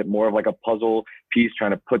things? Is it more of like a puzzle piece,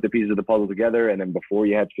 trying to put the pieces of the puzzle together, and then before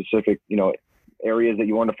you had specific, areas that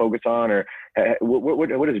you want to focus on? Or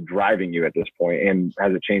what is driving you at this point, and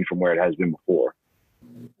has it changed from where it has been before?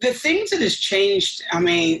 The things that has changed,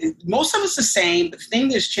 most of it's the same, but the thing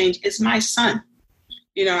that's changed is my son.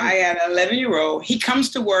 I had an 11-year-old. He comes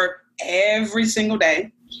to work every single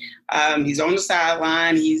day. He's on the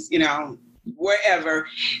sideline. He's, wherever.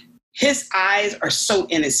 His eyes are so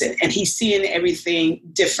innocent, and he's seeing everything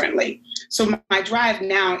differently. So my drive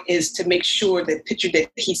now is to make sure the picture that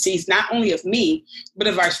he sees, not only of me, but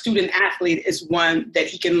of our student athlete, is one that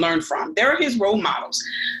he can learn from. They're his role models.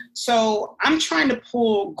 So I'm trying to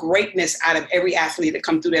pull greatness out of every athlete that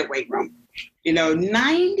comes through that weight room.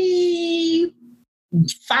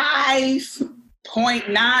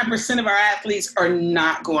 95.9% of our athletes are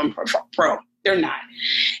not going pro. They're not.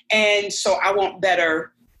 And so I want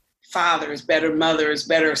better fathers, better mothers,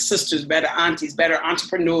 better sisters, better aunties, better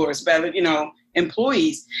entrepreneurs, better,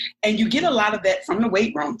 employees. And you get a lot of that from the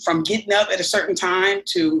weight room, from getting up at a certain time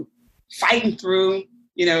to fighting through,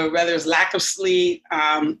 whether it's lack of sleep,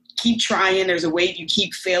 keep trying. There's a weight you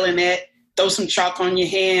keep failing at. Throw some chalk on your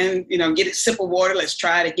hand, get a sip of water. Let's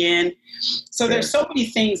try it again. So there's so many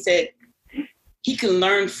things that he can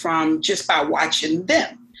learn from just by watching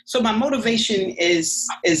them. So my motivation is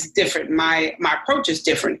different. My approach is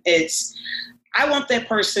different. I want that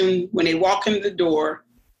person, when they walk in the door,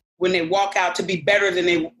 when they walk out, to be better than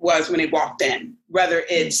they was when they walked in, whether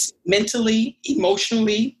it's mentally,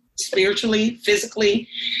 emotionally, spiritually, physically.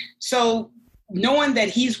 So knowing that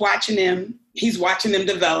he's watching them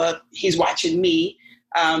develop, he's watching me.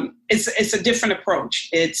 It's a different approach.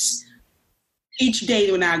 It's each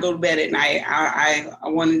day when I go to bed at night, I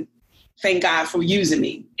want to thank God for using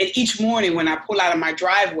me. And each morning when I pull out of my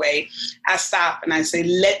driveway, I stop and I say,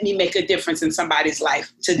 let me make a difference in somebody's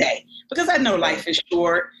life today. Because I know life is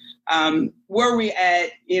short. Where we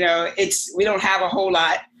at, we don't have a whole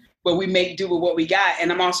lot, but we make do with what we got.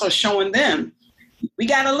 And I'm also showing them, we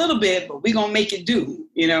got a little bit, but we're going to make it do.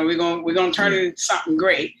 We're going to turn it into something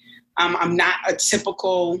great. I'm not a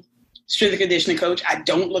typical strength and conditioning coach. I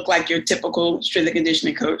don't look like your typical strength and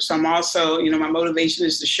conditioning coach. So I'm also, my motivation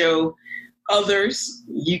is to show others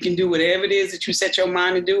you can do whatever it is that you set your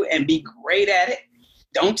mind to do and be great at it.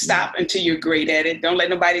 Don't stop until you're great at it. Don't let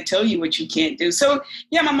nobody tell you what you can't do. So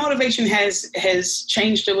yeah, my motivation has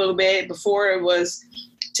changed a little bit. Before it was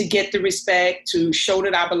to get the respect, to show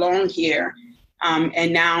that I belong here.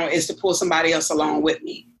 And now it's to pull somebody else along with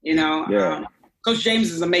me, Yeah. Coach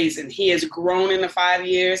James is amazing. He has grown in the 5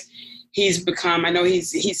 years. He's become, he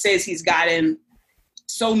says he's gotten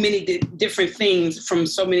so many different things from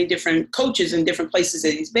so many different coaches in different places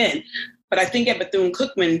that he's been. But I think at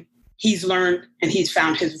Bethune-Cookman, he's learned and he's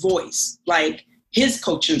found his voice, like his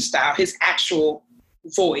coaching style, his actual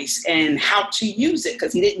voice, and how to use it,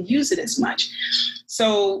 because he didn't use it as much.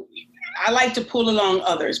 So I like to pull along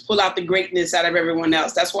others, pull out the greatness out of everyone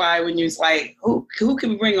else. That's why when you're like, who can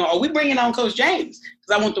we bring on? Are we bringing on Coach James?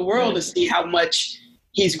 Because I want the world to see how much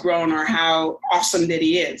he's grown or how awesome that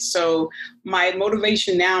he is. So my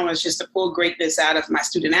motivation now is just to pull greatness out of my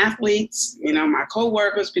student athletes, my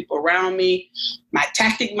coworkers, people around me. My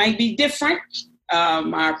tactic might be different.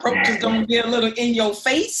 My approach is going to be a little in your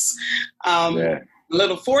face, a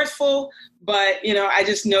little forceful, but I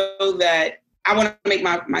just know that I want to make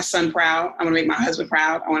my son proud. I want to make my husband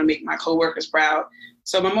proud. I want to make my coworkers proud.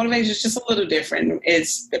 So my motivation is just a little different.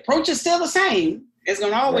 The approach is still the same. It's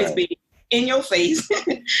going to always be in your face,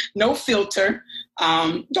 no filter.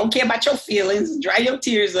 Don't care about your feelings. Dry your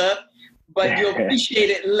tears up, but you'll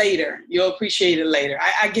appreciate it later.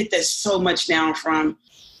 I get that so much now from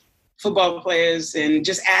football players and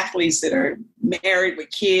just athletes that are married with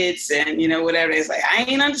kids and, whatever. It's like, I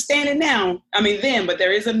ain't understanding now. Then, but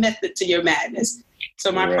there is a method to your madness.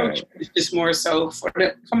 So my approach is just more so for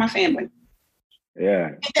my family.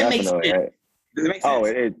 Yeah, that makes sense. Does it make sense?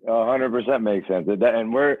 It 100% makes sense.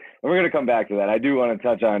 And we're going to come back to that. I do want to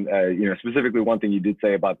touch on, specifically one thing you did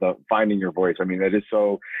say about the finding your voice. That is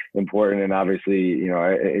so important. And obviously,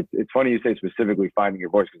 it's funny you say specifically finding your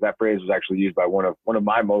voice, because that phrase was actually used by one of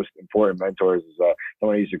my most important mentors. Is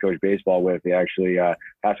someone I used to coach baseball with. He actually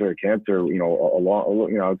passed away of cancer, I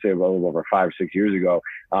would say a little over 5 or 6 years ago.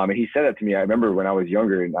 And he said that to me. I remember when I was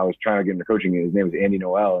younger and I was trying to get into coaching. His name was Andy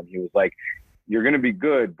Noel, and he was like, you're going to be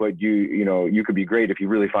good, but you could be great if you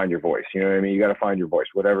really find your voice. You know what I mean? You got to find your voice,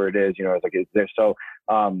 whatever it is, it's like it's there. So,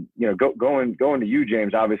 going to you,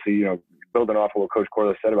 James, obviously, building off of what Coach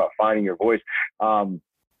Corliss said about finding your voice.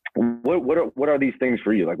 What are these things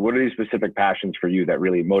for you? Like, what are these specific passions for you that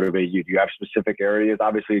really motivate you? Do you have specific areas?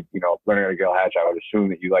 Obviously, learning how to Gail Hatch, I would assume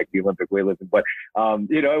that you like the Olympic weightlifting, but,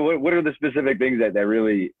 what are the specific things that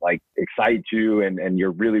really like excite you and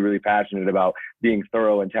you're really, really passionate about being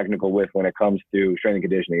thorough and technical with when it comes to strength and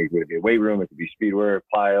conditioning? It could be a weight room, it could be speed work,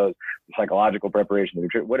 plyos, psychological preparation,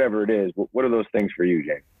 whatever it is. What are those things for you,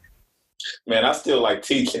 James? Man, I still like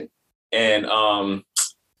teaching. And,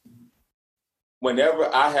 whenever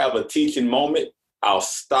I have a teaching moment, I'll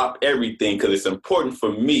stop everything because it's important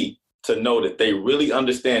for me to know that they really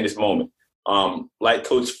understand this moment. Like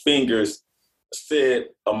Coach Fingers said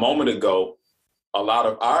a moment ago, a lot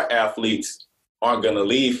of our athletes aren't going to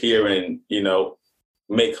leave here and,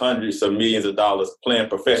 make hundreds of millions of dollars playing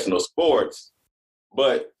professional sports,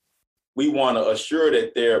 but we want to assure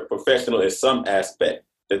that they're professional in some aspect,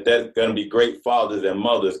 that they're going to be great fathers and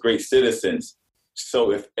mothers, great citizens.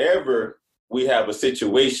 So if ever we have a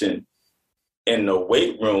situation in the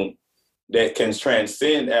weight room that can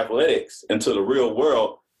transcend athletics into the real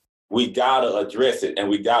world, we gotta address it and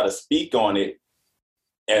we gotta speak on it.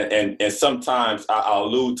 And sometimes I'll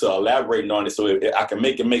allude to elaborating on it so I can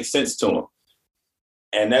make it make sense to them.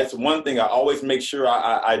 And that's one thing I always make sure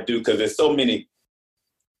I do, because there's so many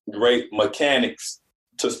great mechanics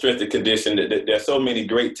to strength and conditioning. There's so many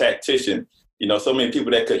great tacticians. So many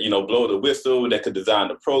people that could, blow the whistle, that could design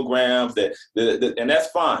the programs, and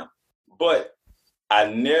that's fine. But I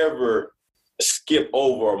never skip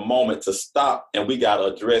over a moment to stop, and we got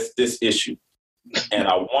to address this issue. And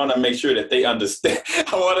I want to make sure that they understand.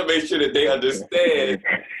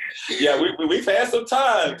 Yeah, we've had some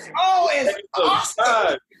times. Oh, it's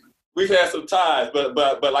awesome. We've had some times, but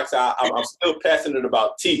like I said, I'm still passionate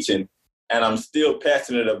about teaching, and I'm still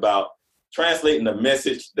passionate about translating the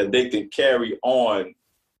message that they can carry on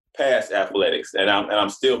past athletics. And I'm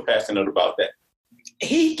still passionate about that.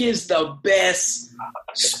 He gives the best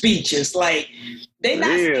speeches. Like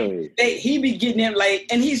he be getting them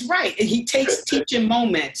and he's right. And he takes teaching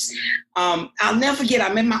moments. I'll never forget,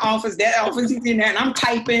 I'm in my office, that office he's in there, and I'm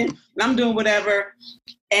typing and I'm doing whatever.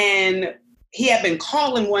 And he had been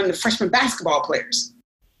calling one of the freshman basketball players.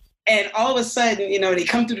 And all of a sudden, they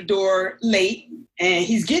come through the door late and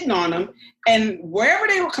he's getting on them. And wherever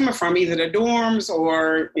they were coming from, either the dorms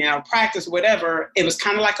or, practice, whatever, it was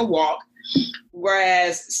kind of like a walk.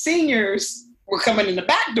 Whereas seniors were coming in the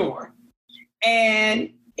back door.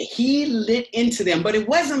 And he lit into them, but it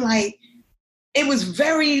wasn't like, it was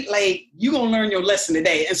very like, you're going to learn your lesson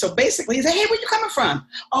today. And so basically he said, hey, where you coming from?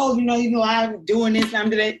 Oh, I'm doing this and I'm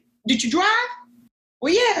doing that. Did you drive?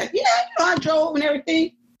 Well, yeah, I drove and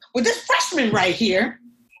everything. Well, this freshman right here,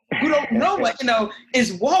 who don't know what,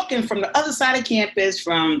 is walking from the other side of campus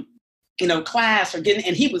from, class and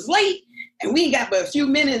he was late. And we ain't got but a few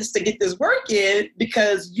minutes to get this work in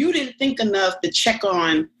because you didn't think enough to check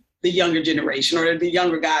on the younger generation or the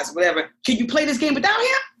younger guys or whatever. Can you play this game without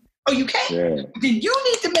him? Oh, you can't? Yeah. Then you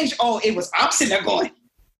need to make sure, it was opposite. They're going,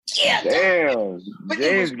 yeah. Damn,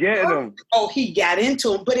 James getting him. Oh, he got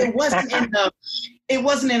into him, but it wasn't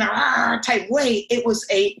in a type way. It was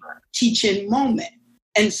a teaching moment.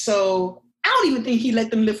 And so I don't even think he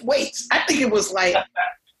let them lift weights. I think it was like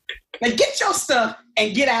get your stuff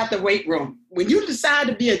and get out the weight room. When you decide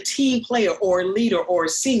to be a team player or a leader or a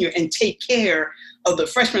senior and take care of the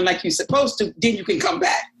freshmen like you're supposed to, then you can come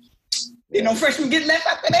back. Freshmen get left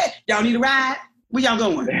after that. Y'all need a ride? Where y'all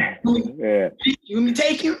going? Yeah. You want me to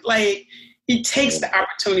take you? Like, he takes the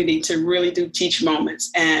opportunity to really do teach moments.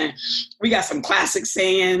 And we got some classic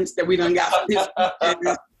sayings that we done got from his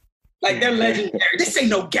speeches. Like, they're legendary. This ain't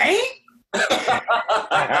no game. We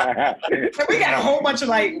got a whole bunch of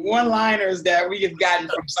one-liners that we have gotten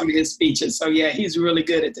from some of his speeches. So yeah, he's really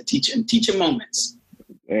good at the teaching moments.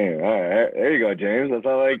 Damn, all right. There you go, James. That's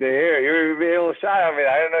all I like to hear. You're being a little shy on me.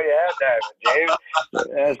 I didn't know you had that, James.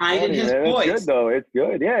 That's funny, man. It's good though. It's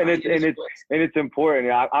good. Yeah, and it's important.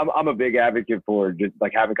 I'm a big advocate for just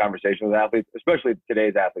having conversations with athletes, especially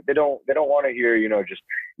today's athletes. They don't want to hear just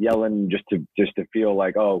yelling just to feel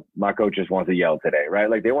like, oh, my coach just wants to yell today, right?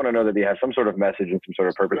 Like they want to know that they have some sort of message and some sort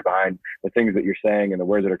of purpose behind the things that you're saying and the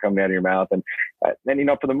words that are coming out of your mouth. And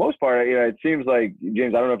for the most part, it seems like,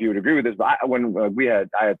 James, I don't know if you would agree with this, but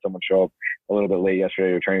I had someone show up a little bit late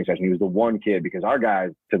yesterday at a training session. He was the one kid, because our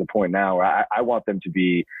guys, to the point now where I want them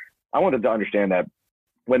to understand that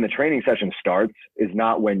when the training session starts is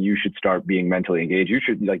not when you should start being mentally engaged.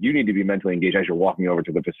 You need to be mentally engaged as you're walking over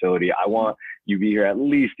to the facility. I want you to be here at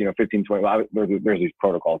least, 15, 20, there's these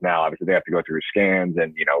protocols now. Obviously they have to go through scans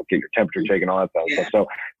and, get your temperature taken, all that stuff. So,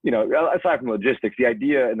 aside from logistics, the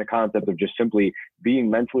idea and the concept of just simply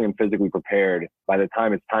being mentally and physically prepared by the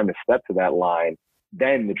time it's time to step to that line,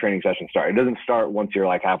 then the training session starts. It doesn't start once you're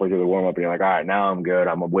halfway through the warm up and you're like, all right, now I'm good.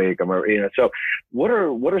 I'm awake. So what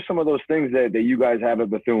are some of those things that you guys have at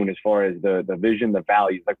Bethune as far as the vision, the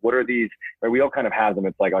values? What are these, or we all kind of have them.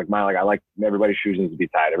 It's I like everybody's shoes needs to be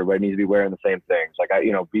tied. Everybody needs to be wearing the same things.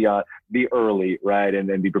 Be early, right? And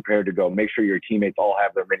then be prepared to go. Make sure your teammates all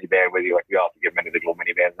have their minivan with you. We also give them individual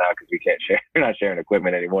minivans now because we can't share. We're not sharing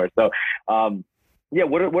equipment anymore. So, yeah,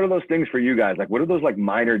 what are those things for you guys? What are those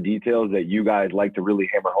minor details that you guys like to really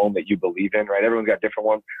hammer home that you believe in, right? Everyone's got different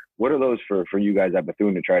ones. What are those for you guys at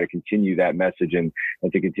Bethune to try to continue that message and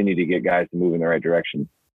to continue to get guys to move in the right direction?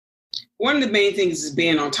 One of the main things is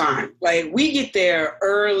being on time. We get there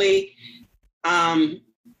early.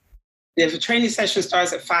 If a training session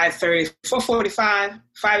starts at 5:30, 4:45,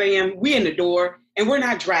 5 a.m., we in the door. And we're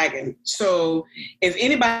not dragging. So if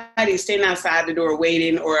anybody's standing outside the door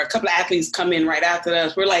waiting, or a couple of athletes come in right after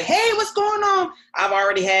us, we're like, hey, what's going on? I've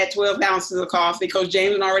already had 12 ounces of coffee. Coach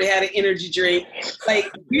James already had an energy drink.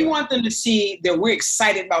 We want them to see that we're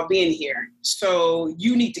excited about being here. So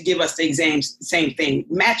you need to give us the same thing,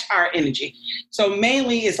 match our energy. So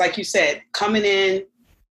mainly it's like you said, coming in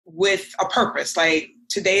with a purpose.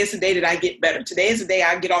 Today is the day that I get better. Today is the day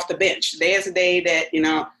I get off the bench. Today is the day that,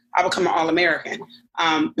 I become an All-American.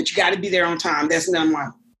 But you got to be there on time. That's my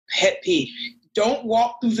pet peeve. Don't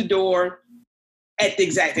walk through the door at the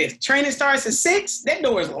exact day. If training starts at 6, that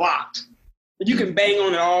door is locked. But you can bang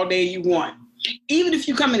on it all day you want. Even if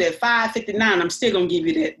you come in at 5:59, I'm still going to give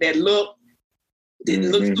you that look that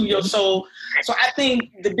looks through your soul. So I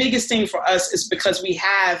think the biggest thing for us is because we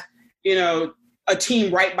have, a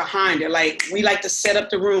team right behind it. We like to set up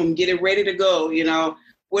the room, get it ready to go,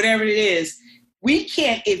 whatever it is. We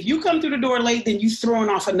can't, if you come through the door late, then you throwing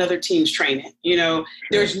off another team's training.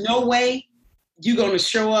 There's no way you're going to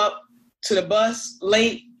show up to the bus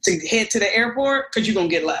late to head to the airport because you're going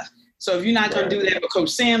to get left. So if you're not going to do that with Coach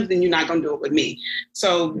Sims, then you're not going to do it with me.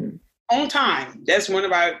 So on time, that's one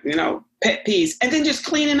of our, pet peeves. And then just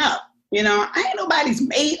cleaning up. I ain't nobody's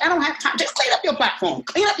maid. I don't have time. Just clean up your platform,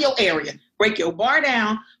 clean up your area, break your bar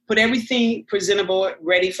down, put everything presentable,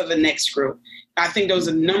 ready for the next group. I think those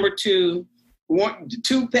are number two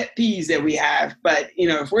pet peeves that we have. But,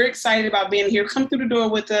 if we're excited about being here, come through the door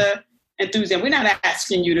with enthusiasm. We're not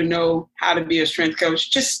asking you to know how to be a strength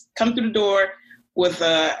coach. Just come through the door with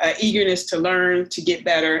a eagerness to learn, to get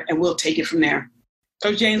better, and we'll take it from there.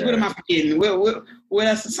 Coach James, what am I forgetting? What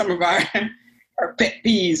else are some of our pet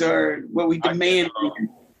peeves or what we demand?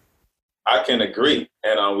 I can agree,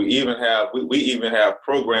 and we even have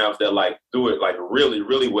programs that like do it like really,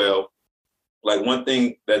 really well. Like one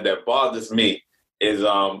thing that bothers me is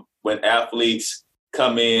when athletes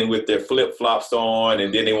come in with their flip flops on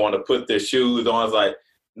and then they want to put their shoes on. It's like,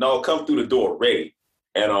 no, come through the door ready.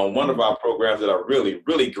 And one of our programs that are really,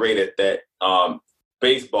 really great at that,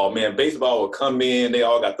 baseball will come in. They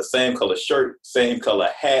all got the same color shirt, same color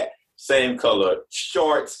hat, same color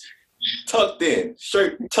shorts, tucked in,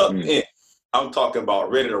 shirt tucked in. I'm talking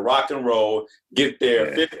about ready to rock and roll, get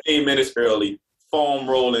there 15 minutes early, foam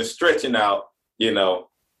rolling, stretching out,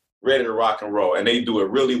 ready to rock and roll. And they do it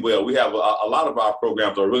really well. We have a lot of our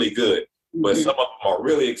programs are really good, but some of them are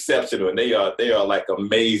really exceptional, and they are like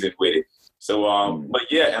amazing with it. So, but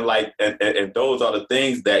yeah, and those are the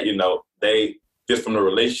things that, they just from the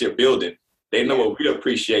relationship building, they know what we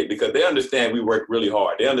appreciate because they understand we work really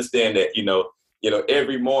hard. They understand that,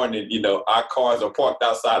 every morning, our cars are parked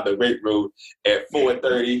outside the weight room at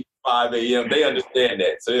 4:30, 5 a.m. They understand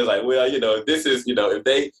that. So it's like, well, this is,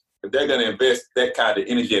 if they're going to invest that kind of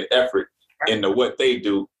energy and effort into what they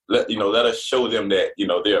do, let us show them that,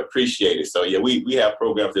 they're appreciated. So yeah, we have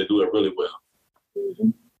programs that do it really well. Mm-hmm.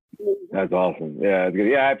 That's awesome. Yeah, it's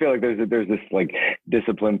good. Yeah, I feel like there's this like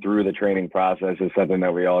discipline through the training process is something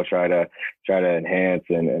that we all try to enhance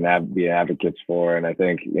and be advocates for. And I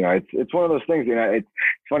think it's one of those things. It's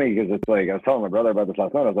funny because it's like I was telling my brother about this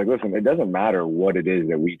last night. I was like, listen, it doesn't matter what it is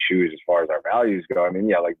that we choose as far as our values go. I mean,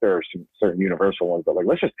 yeah, like there are some certain universal ones, but like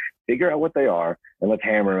let's just figure out what they are and let's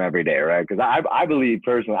hammer them every day, right? Because I believe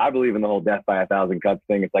personally, I believe in the whole death by 1,000 cuts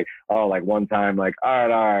thing. It's like, oh, like one time, like all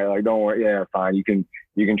right, like don't worry, yeah, fine, you can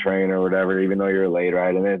train or whatever, even though you're late,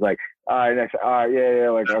 right? And then it's like, all right, yeah,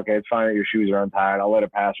 like, okay, it's fine that your shoes are untied. I'll let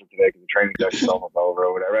it pass for today because the training session's almost over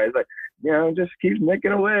or whatever, right? It's like, just keeps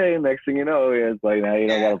nicking away. Next thing you know, it's like, now you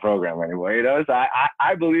don't got a program anymore, So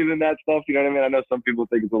I believe in that stuff, you know what I mean? I know some people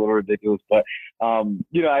think it's a little ridiculous, but, I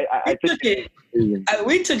think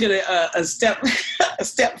we took it a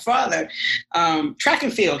step farther. Track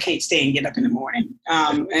and field can't stay and get up in the morning.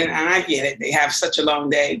 And I get it. They have such a long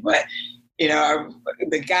day, but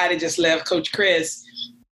the guy that just left, Coach Chris,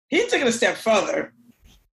 he took it a step further.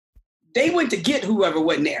 They went to get whoever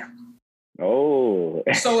wasn't there. Oh.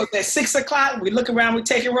 So if at 6 o'clock, we look around, we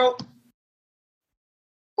take a rope.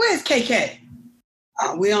 Where's KK?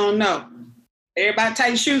 We don't know. Everybody tie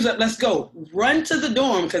your shoes up. Let's go. Run to the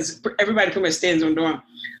dorm because everybody pretty much stands on the dorm.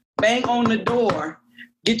 Bang on the door,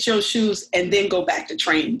 get your shoes, and then go back to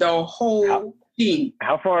train. The whole team.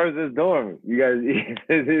 How far is this dorm? You guys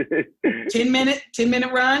 10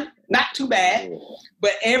 minute run, not too bad.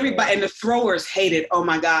 But everybody and the throwers hate it. Oh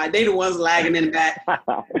my God, they the ones lagging in the back.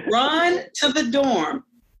 Run to the dorm,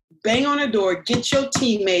 bang on the door, get your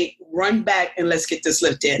teammate, run back, and let's get this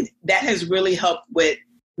lift in. That has really helped with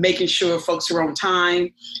making sure folks are on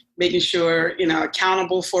time, making sure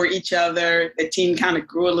accountable for each other. The team kind of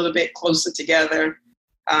grew a little bit closer together.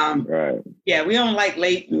 Right. Yeah, we don't like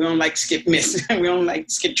late. We don't like skip miss. We don't like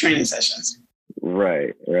skip training sessions.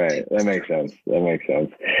 Right. That makes sense.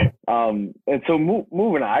 And so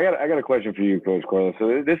moving on, I got a question for you, Coach Corliss.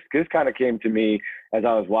 So this kind of came to me as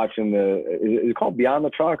I was watching is it called Beyond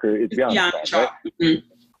the Chalk or it's Beyond the Chalk? Right? Mm-hmm.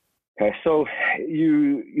 Okay, so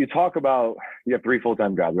you talk about you have 3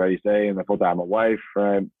 full-time jobs, right? You say, and the full-time, I'm a wife,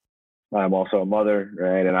 right? I'm also a mother,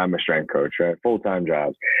 right? And I'm a strength coach, right? Full-time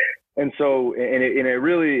jobs. And so, and it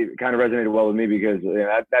really kind of resonated well with me because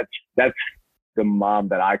that's the mom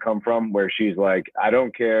that I come from, where she's like, I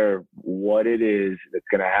don't care what it is that's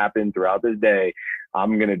going to happen throughout this day.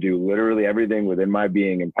 I'm going to do literally everything within my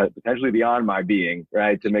being and potentially beyond my being,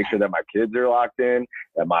 right? To make sure that my kids are locked in,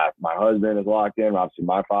 that my husband is locked in, obviously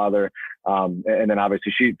my father. And then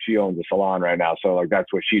obviously she owns a salon right now. So like,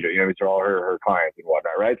 that's what she does, so all her clients and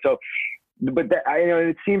whatnot. Right. So, but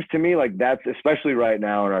it seems to me like that's especially right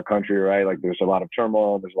now in our country, right? Like there's a lot of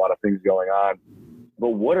turmoil, there's a lot of things going on,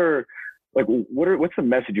 but what's the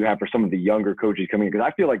message you have for some of the younger coaches coming in? Because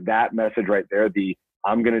I feel like that message right there,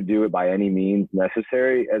 I'm going to do it by any means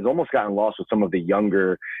necessary, has almost gotten lost with some of the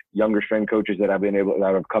younger strength coaches that I've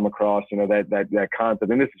have come across, that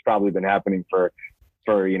concept. And this has probably been happening for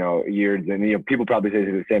years. And, people probably say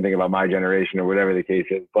the same thing about my generation or whatever the case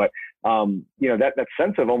is. But, that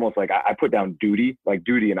sense of almost like I put down duty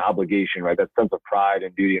and obligation, right? That sense of pride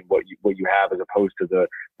and duty and what you have as opposed to the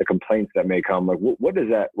complaints that may come. Like, what does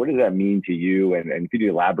that mean to you? And could you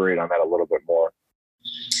elaborate on that a little bit more?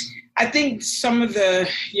 I think some of the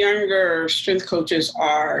younger strength coaches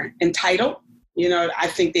are entitled. I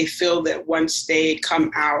think they feel that once they come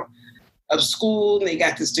out of school and they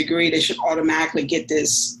got this degree, they should automatically get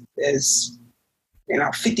this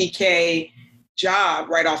 $50K job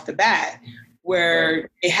right off the bat, where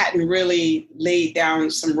it hadn't really laid down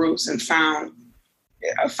some roots and found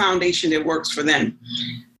a foundation that works for them.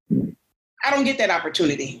 I don't get that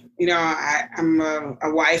opportunity. I'm a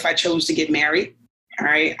wife. I chose to get married. All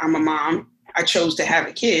right. I'm a mom. I chose to have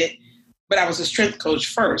a kid, but I was a strength coach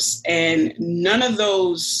first. And none of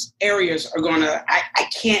those areas are I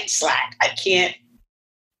can't slack. I can't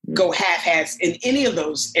go half-assed in any of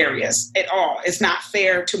those areas at all. It's not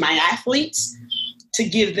fair to my athletes to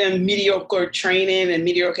give them mediocre training and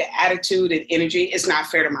mediocre attitude and energy. It's not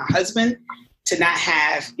fair to my husband to not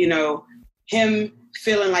have, him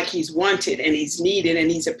feeling like he's wanted and he's needed and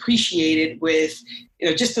he's appreciated with,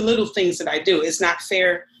 just the little things that I do. It's not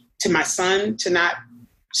fair to my son to not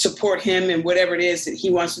support him in whatever it is that he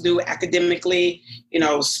wants to do academically,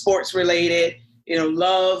 sports related,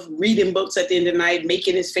 love, reading books at the end of the night,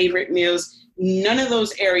 making his favorite meals. None of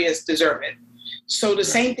those areas deserve it. So the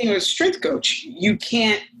same thing with strength coach. You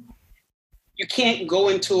can't go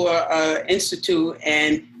into a institute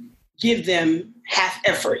and give them half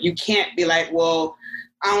effort. You can't be like, well,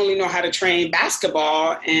 I only know how to train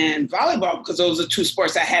basketball and volleyball because those are two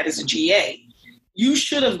sports I had as a GA. You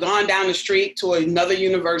should have gone down the street to another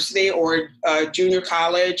university or a junior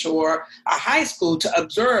college or a high school to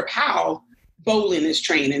observe how bowling is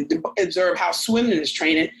training, to observe how swimming is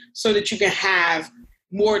training, so that you can have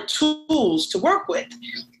more tools to work with.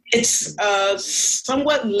 It's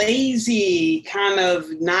somewhat lazy, kind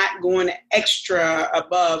of not going extra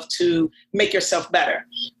above to make yourself better,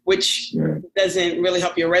 which doesn't really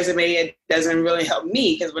help your resume. It doesn't really help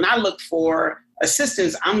me, because when I look for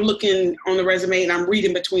assistants, I'm looking on the resume and I'm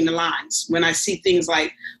reading between the lines. When I see things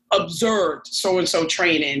like observed so-and-so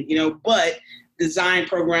training, but design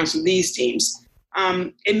programs for these teams,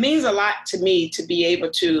 it means a lot to me to be able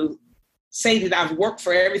to say that I've worked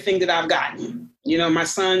for everything that I've gotten. My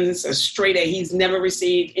son's a straight A. He's never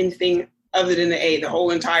received anything other than an A the whole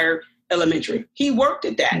entire elementary. He worked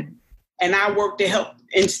at that. And I worked to help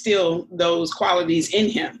instill those qualities in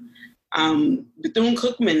him.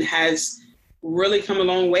 Bethune-Cookman has really come a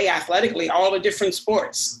long way athletically, all the different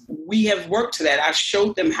sports. We have worked to that. I've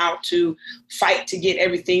showed them how to fight to get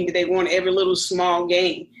everything that they want, every little small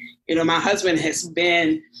gain. My husband has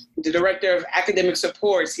been the director of academic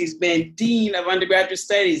supports. He's been dean of undergraduate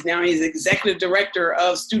studies. Now he's executive director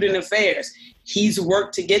of student affairs. He's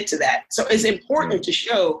worked to get to that. So it's important to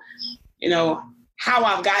show, how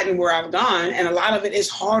I've gotten where I've gone. And a lot of it is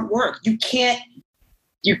hard work.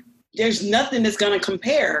 There's nothing that's going to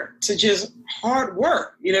compare to just hard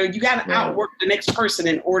work. You got to outwork the next person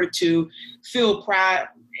in order to feel pride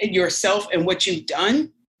in yourself and what you've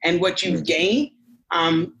done and what you've gained.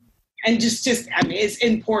 And it's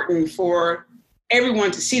important for everyone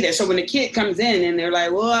to see that. So when a kid comes in and they're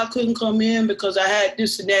like, well, I couldn't come in because I had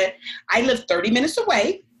this and that. I live 30 minutes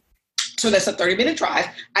away. So that's a 30-minute drive.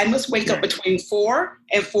 I must wake up between 4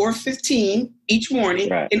 and 4:15 each morning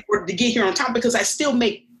in order to get here on time, because I still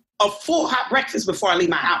make a full hot breakfast before I leave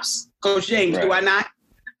my house. Coach James, do I not?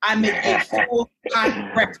 I make a full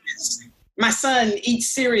hot breakfast. My son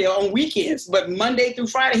eats cereal on weekends, but Monday through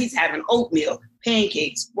Friday, he's having oatmeal,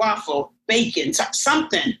 pancakes, waffle, bacon,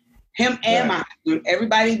 something. Him and my husband,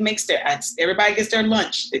 everybody gets their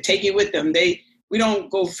lunch. They take it with them. We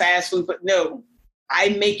don't go fast food, but no, I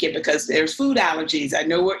make it because there's food allergies. I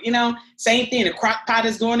know same thing. The crock pot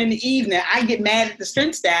is going in the evening. I get mad at the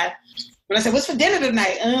strength staff when I say, what's for dinner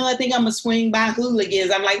tonight? I think I'm going to swing by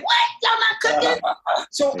Hooligans. I'm like, what? Y'all not cooking?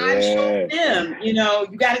 So I showed them,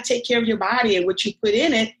 you got to take care of your body and what you put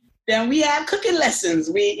in it. Then we have cooking lessons.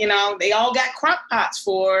 They all got crock pots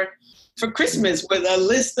for Christmas with a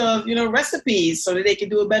list of, recipes so that they can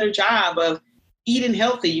do a better job of eating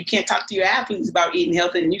healthy. You can't talk to your athletes about eating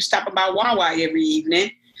healthy and you stop about Wawa every evening.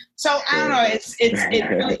 So I don't know, it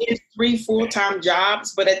really is 3 full-time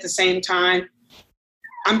jobs, but at the same time,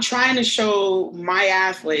 I'm trying to show my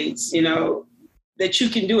athletes, that you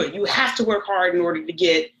can do it. You have to work hard in order to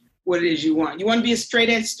get what it is you want. You want to be a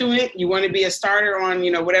straight-edge student, you want to be a starter on,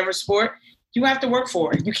 whatever sport, you have to work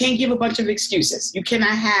for it. You can't give a bunch of excuses. You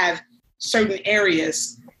cannot have certain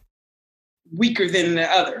areas weaker than the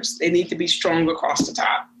others. They need to be strong across the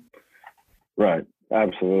top. Right.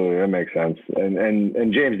 Absolutely. That makes sense.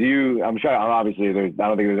 And James, I'm sure, obviously I don't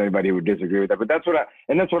think there's anybody who would disagree with that, but that's what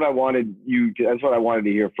I wanted to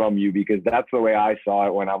hear from you, because that's the way I saw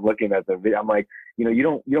it when I'm looking at the video. I'm like, you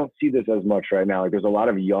don't see this as much right now. Like, there's a lot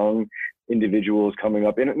of young individuals coming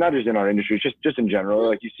up, and not just in our industry, just in general.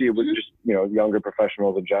 Like you see it with just, you know, younger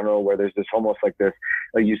professionals in general, where there's this almost like this,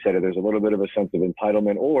 like you said, there's a little bit of a sense of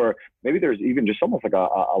entitlement, or maybe there's even just almost like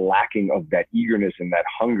a lacking of that eagerness and that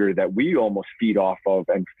hunger that we almost feed off of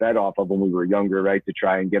and fed off of when we were younger, right? To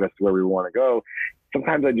try and get us to where we want to go.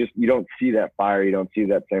 Sometimes you don't see that fire, you don't see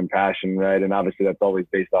that same passion, right? And obviously that's always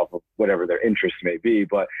based off of whatever their interests may be.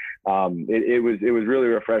 But it was really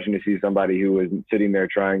refreshing to see somebody who was sitting there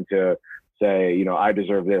trying to say, you know, I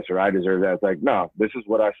deserve this or I deserve that. It's like, no, this is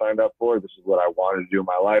what I signed up for. This is what I wanted to do in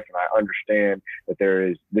my life. And I understand that there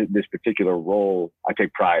is this particular role. I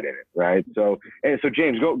take pride in it, right? So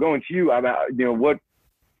James, going to you, you know, what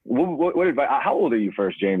advice, how old are you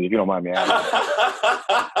first, James, if you don't mind me asking?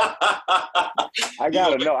 I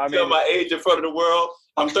gotta know. I mean, my age in front of the world.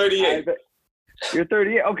 I'm 38. You're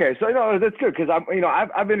 38. Okay, so no, that's good because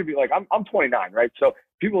I've interviewed, like I'm 29, right? So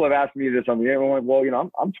people have asked me this on the air. I'm like, well, you know,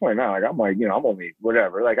 I'm 29. Like I'm only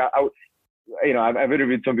whatever. Like I've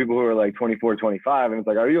interviewed some people who are like 24, 25, and it's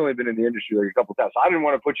like, oh, you only been in the industry like a couple times. So I didn't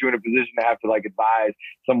want to put you in a position to have to like advise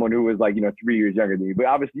someone who was like, you know, 3 years younger than you. But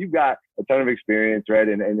obviously you've got a ton of experience, right?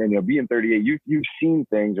 And you know, being 38, you've seen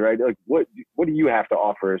things, right? Like what do you have to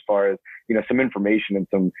offer as far as, you know, some information and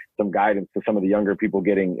some guidance to some of the younger people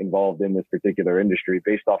getting involved in this particular industry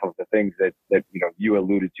based off of the things that you know you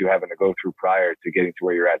alluded to having to go through prior to getting to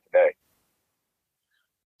where you're at today?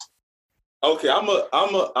 Okay, I'm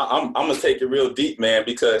gonna take it real deep, man,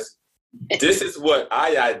 because this is what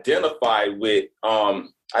I identified with. I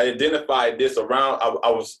identified this around. I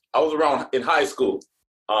was around in high school.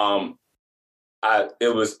 I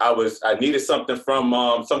needed something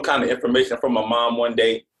from some kind of information from my mom one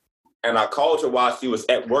day, and I called her while she was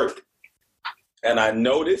at work, and I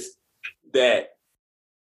noticed that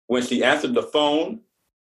when she answered the phone,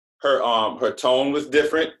 her tone was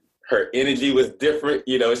different. Her energy was different.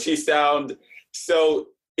 You know, she sounded so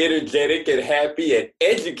energetic and happy and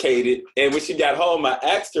educated. And when she got home, I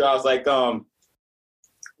asked her, I was like, why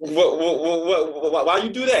you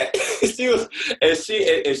do that?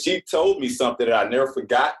 she told me something that I never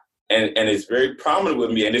forgot. And it's very prominent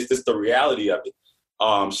with me. And it's just the reality of it.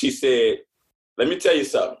 She said, let me tell you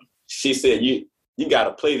something. She said, you got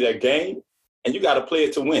to play that game and you got to play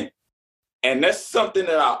it to win. And that's something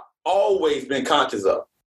that I've always been conscious of.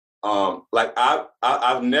 Like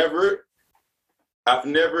I've never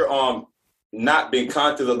not been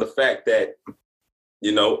conscious of the fact that,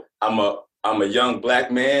 you know, I'm a young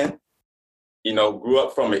Black man, you know, grew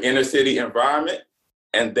up from an inner city environment,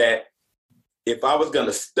 and that if I was going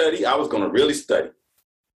to study, I was going to really study,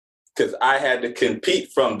 because I had to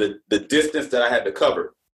compete from the distance that I had to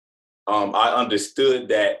cover. I understood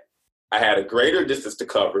that I had a greater distance to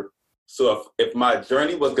cover. So if my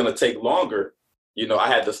journey was going to take longer, you know, I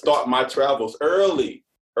had to start my travels early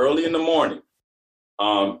in the morning.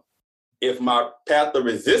 If my path of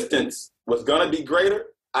resistance was going to be greater,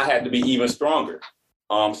 I had to be even stronger.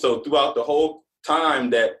 So throughout the whole time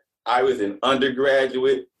that I was an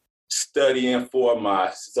undergraduate studying for my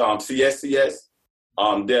CSCS,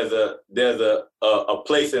 there's a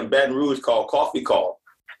place in Baton Rouge called Coffee Call.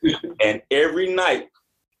 And every night,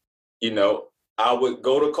 you know, I would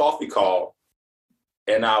go to Coffee Call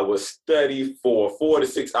and I would study for 4 to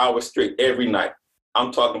 6 hours straight every night.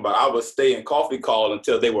 I'm talking about I would stay in Coffee Call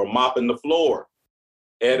until they were mopping the floor.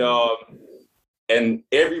 And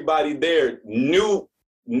everybody there knew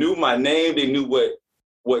my name. They knew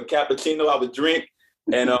what cappuccino I would drink.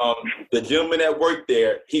 And the gentleman that worked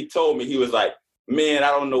there, he told me, he was like, man, I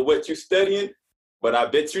don't know what you're studying, but I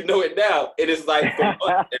bet you know it now. It is like for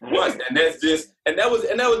months and that was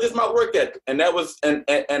just my work ethic. And that was and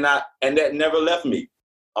that never left me.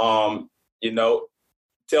 You know,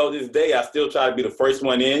 till this day, I still try to be the first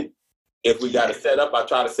one in. If we got to set up, I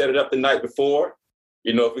try to set it up the night before.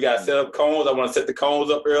 You know, if we got to set up cones, I want to set the cones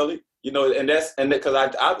up early. You know, and because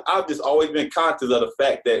I've just always been conscious of the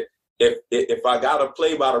fact that if I got to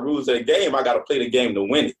play by the rules of the game, I got to play the game to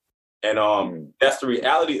win it. And that's the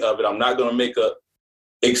reality of it. I'm not going to make a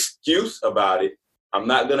excuse about it. I'm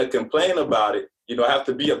not going to complain about it. You know, I have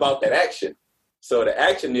to be about that action. So the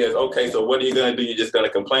action is, okay, so what are you going to do? You're just going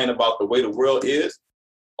to complain about the way the world is?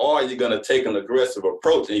 Or are you going to take an aggressive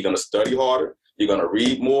approach and you're going to study harder? You're going to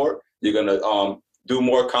read more. You're going to do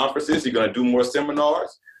more conferences. You're going to do more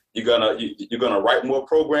seminars. You're going to write more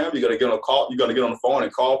programs. You're going to get on a call. You're going to get on the phone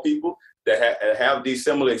and call people that have these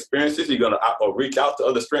similar experiences. You're going to reach out to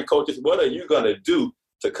other strength coaches. What are you going to do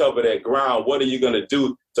to cover that ground? What are you going to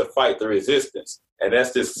do to fight the resistance? And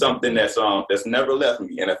that's just something that's never left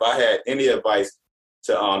me. And if I had any advice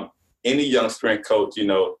to any young strength coach, you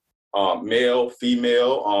know, male,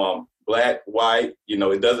 female, black, white,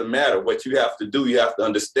 it doesn't matter. What you have to do, you have to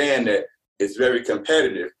understand that it's very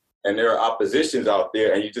competitive and there are oppositions out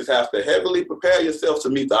there, and you just have to heavily prepare yourself to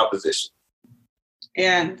meet the opposition.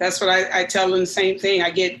 Yeah, that's what I tell them the same thing.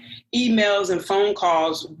 I get emails and phone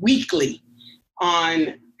calls weekly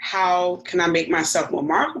on how can I make myself more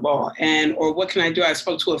marketable or what can I do? I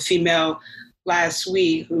spoke to a female last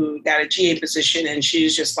week who got a GA position, and she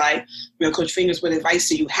was just like, Coach Fingers, what advice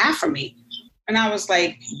do you have for me? And I was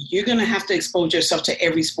like, you're going to have to expose yourself to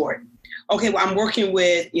every sport. Okay, well, I'm working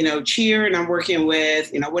with, cheer, and I'm working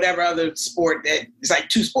with, whatever other sport that is like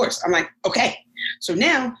 2 sports. I'm like, okay, so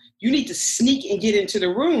now you need to sneak and get into the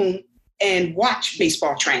room and watch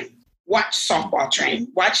baseball train, watch softball train,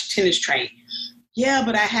 watch tennis train. Yeah,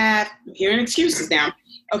 but I'm hearing excuses now.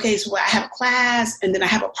 Okay, so I have a class, and then I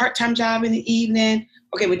have a part-time job in the evening.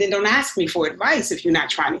 Okay, but then don't ask me for advice if you're not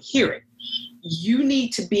trying to hear it. You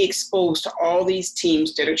need to be exposed to all these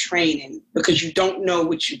teams that are training because you don't know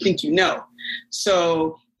what you think you know.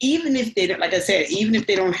 So even if they don't, like I said, even if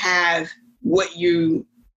they don't have what you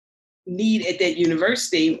need at that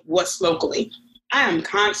university, what's locally? I am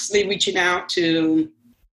constantly reaching out to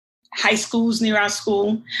high schools near our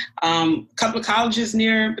school, a couple of colleges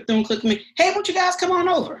near Bethune-Cookman. Hey, won't you guys come on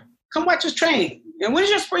over? Come watch us train. And when's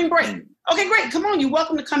your spring break? Okay, great. Come on. You're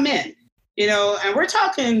welcome to come in. And we're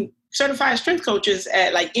talking certified strength coaches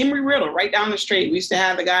at like Emory-Riddle, right down the street. We used to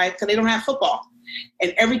have the guy, because they don't have football.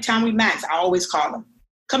 And every time we max, I always call them,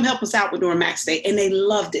 come help us out with doing max day. And they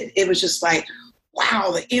loved it. It was just like,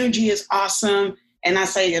 wow, the energy is awesome. And I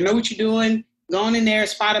say, I know what you're doing. Go on in there,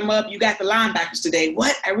 spot them up. You got the linebackers today.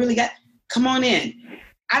 What? Come on in.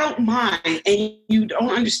 I don't mind. And you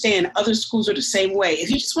don't understand, other schools are the same way. If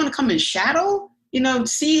you just want to come and shadow,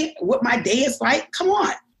 see what my day is like, come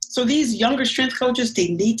on. So these younger strength coaches, they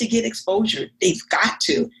need to get exposure. They've got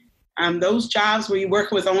to. Those jobs where you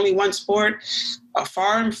work with only one sport are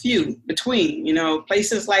far and few between.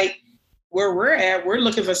 Places like where we're at, we're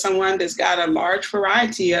looking for someone that's got a large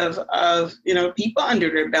variety of people under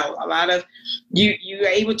their belt. A lot of you're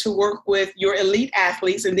able to work with your elite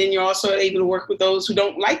athletes, and then you're also able to work with those who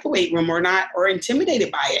don't like the weight room or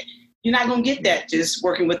intimidated by it. You're not going to get that just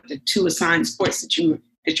working with the 2 assigned sports that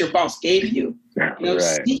your boss gave you. Right.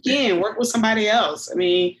 Sneak in, work with somebody else. I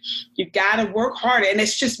mean, you got to work harder, and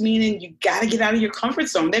it's just meaning you got to get out of your comfort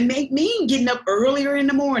zone. That may mean getting up earlier in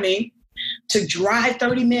the morning to drive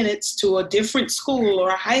 30 minutes to a different school or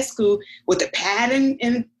a high school with a pad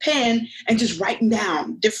and pen and just writing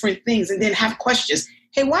down different things and then have questions.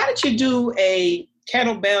 Hey, why did you do a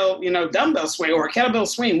kettlebell, dumbbell swing or a kettlebell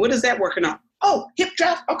swing? What is that working on? Oh, hip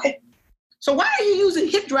drive. Okay. So why are you using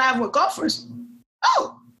hip drive with golfers?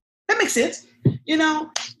 Oh, that makes sense. We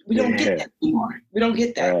don't get that anymore. We don't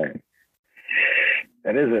get that. Right.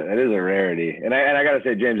 That is a rarity, and I gotta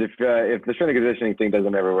say, James, if the strength and conditioning thing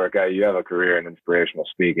doesn't ever work out, you have a career in inspirational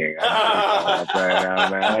speaking. I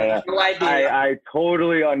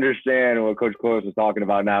totally understand what Coach Close is talking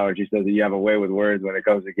about now, when she says that you have a way with words when it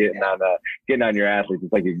comes to getting on your athletes.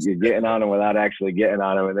 It's like you're getting on them without actually getting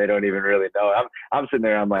on them, and they don't even really know. I'm sitting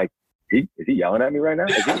there, I'm like, is he yelling at me right now?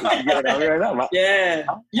 Is he yelling at me right now? Yeah,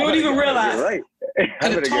 you don't even realize. Right.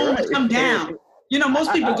 And the tone will come down.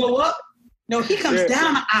 Most people go up. No, he comes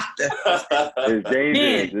down an octave. It's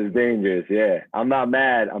dangerous. It's dangerous. Yeah. I'm not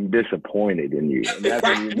mad. I'm disappointed in you. And that's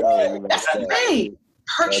when you know. That's the thing.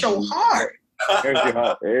 Hurts your heart.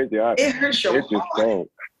 It hurts your heart.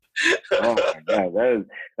 Oh my God, that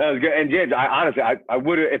was good. And James, I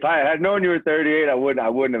would have, if I had known you were 38, I wouldn't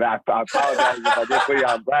have. I apologize if I did put you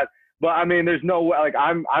on blast. But I mean, there's no way. Like,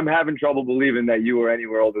 I'm having trouble believing that you were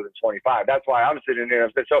anywhere older than 25. That's why I'm sitting here.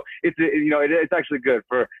 So it's actually good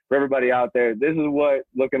for everybody out there. This is what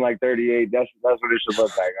looking like 38. That's what it should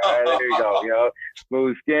look like. All right, there you go.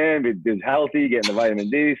 Smooth skin, is healthy, getting the vitamin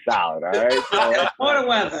D, solid. All right. So, Florida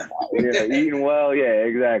weather. Eating well. Yeah,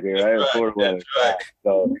 exactly. Right. Florida weather.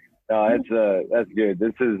 So. No, that's good.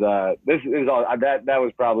 This is all that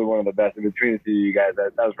was probably one of the best in between the two of you guys.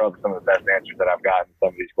 That was probably some of the best answers that I've gotten to some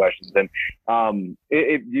of these questions. And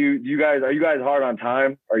if you guys are you guys hard on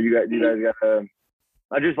time? Are you guys got?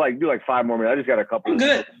 I just do 5 more minutes. I just got a couple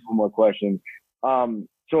more questions.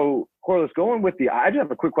 So Corliss, going with I just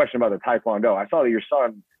have a quick question about the Taekwondo. I saw that your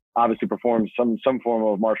son obviously performs some form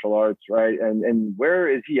of martial arts, right? And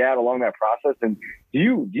where is he at along that process? And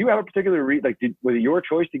do you have a particular was it your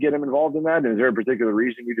choice to get him involved in that? And is there a particular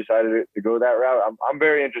reason you decided to go that route? I'm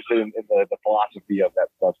very interested in the philosophy of that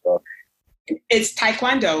stuff. It's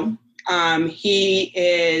Taekwondo. He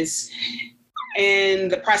is in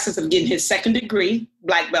the process of getting his 2nd degree,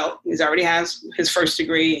 black belt. He already has his 1st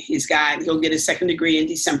degree. He'll get his 2nd degree in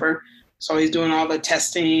December. So he's doing all the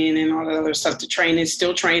testing and all the other stuff to training,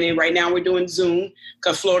 still training. Right now we're doing Zoom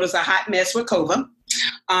because Florida's a hot mess with COVID.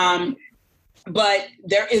 But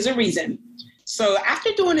there is a reason. So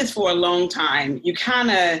after doing this for a long time, you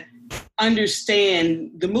kind of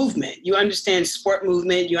understand the movement. You understand sport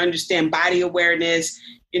movement. You understand body awareness.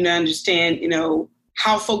 You understand,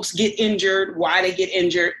 how folks get injured, why they get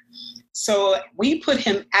injured. So we put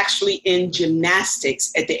him actually in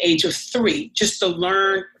gymnastics at the age of 3, just to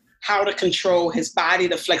learn how to control his body,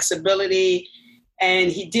 the flexibility.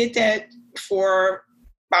 And he did that for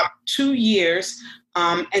about 2 years.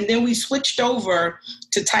 And then we switched over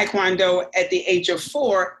to Taekwondo at the age of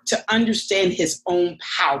 4 to understand his own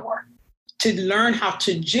power, to learn how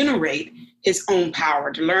to generate his own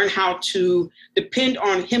power, to learn how to depend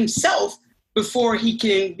on himself before he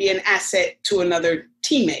can be an asset to another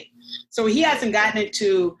teammate. So he hasn't gotten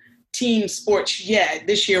into team sports yet.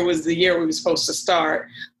 This year was the year we were supposed to start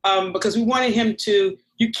because we wanted him to,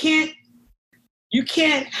 you can't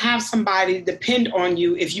have somebody depend on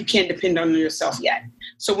you if you can't depend on yourself yet.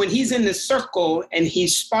 So when he's in the circle and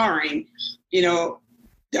he's sparring, the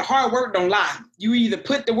hard work don't lie. You either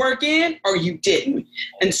put the work in or you didn't.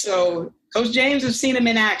 And so Coach James has seen him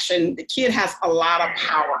in action. The kid has a lot of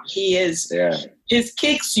power. His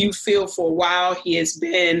kicks you feel for a while. He has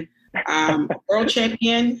been world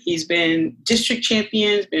champion. He's been district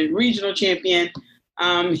champion, he's been regional champion.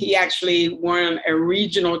 He actually won a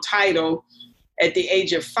regional title at the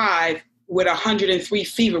age of 5 with 103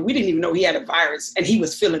 fever. We didn't even know he had a virus and he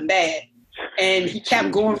was feeling bad. And he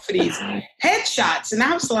kept going for these headshots. And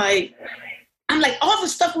I was like, all the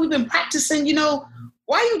stuff we've been practicing,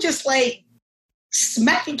 why are you just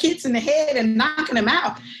smacking kids in the head and knocking them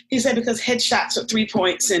out? He said, because headshots are 3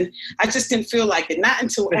 points. And I just didn't feel like it. Not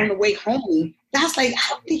until on the way home. I was like, I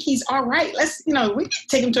don't think he's all right. Let's, we need to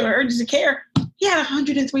take him to urgent care. He had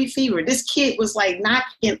 103 fever. This kid was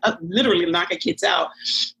literally knocking kids out.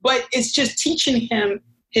 But it's just teaching him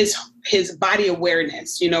his body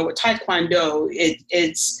awareness. With Taekwondo,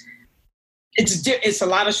 it's a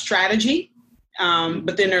lot of strategy.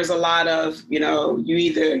 But then there's a lot of, you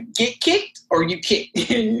either get kicked or you kick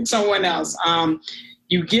someone else.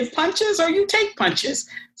 You give punches or you take punches.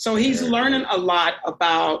 So he's learning a lot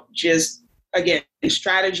about just, again,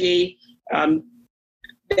 strategy,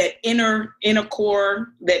 that inner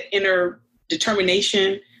core, that inner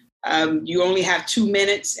determination. You only have 2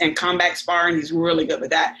 minutes and combat sparring. He's really good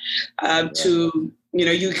with that.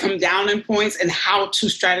 You come down in points and how to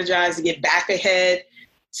strategize to get back ahead.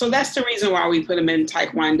 So that's the reason why we put him in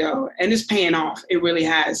Taekwondo, and it's paying off. It really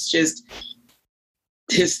has. Just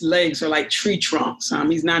his legs are like tree trunks.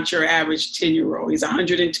 He's not your average 10-year-old. He's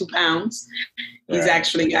 102 pounds. He's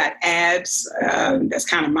actually got abs. That's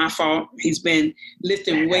kind of my fault. He's been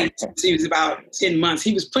lifting weights since he was about 10 months.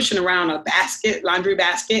 He was pushing around a laundry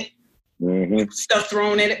basket, with stuff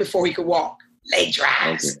thrown in it before he could walk. Leg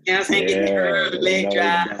drives. You know what I'm saying? Getting leg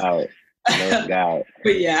drives. No doubt.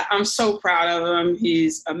 But yeah, I'm so proud of him.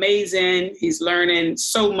 He's amazing. He's learning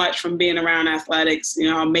so much from being around athletics.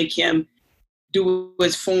 I'll make him do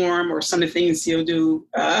his form or some of the things he'll do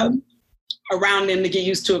around him to get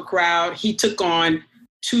used to a crowd. He took on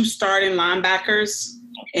 2 starting linebackers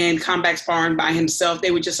in combat sparring by himself.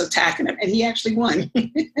 They were just attacking him, and he actually won.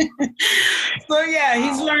 So yeah,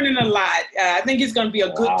 he's learning a lot. I think he's going to be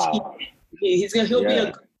a good teammate. He'll be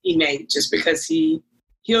a good teammate just because he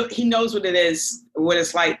knows what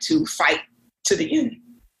it's like to fight to the end.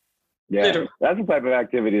 Yeah, literally. That's the type of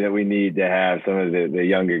activity that we need to have some of the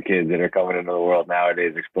younger kids that are coming into the world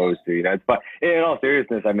nowadays exposed to. But in all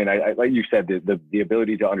seriousness, I like you said, the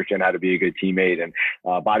ability to understand how to be a good teammate and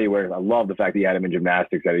body awareness. I love the fact that you had him in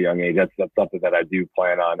gymnastics at a young age. That's something that I do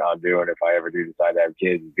plan on doing if I ever do decide to have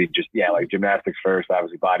kids. Be just like gymnastics first,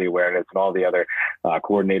 obviously body awareness and all the other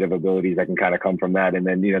coordinative abilities that can kind of come from that. And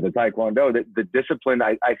then the Taekwondo, the discipline.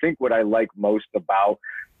 I think what I like most about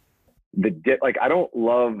I don't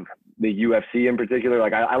love the UFC in particular.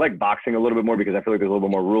 I like boxing a little bit more because I feel like there's a little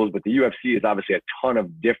bit more rules, but the UFC is obviously a ton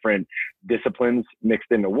of different disciplines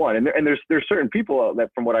mixed into one. And there's certain people that,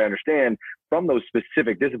 from what I understand, from those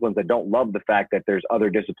specific disciplines that don't love the fact that there's other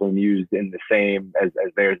discipline used in the same as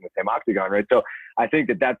theirs in the same octagon, right? So I think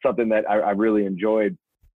that that's something that I really enjoyed,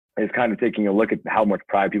 is kind of taking a look at how much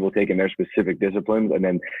pride people take in their specific disciplines and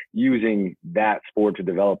then using that sport to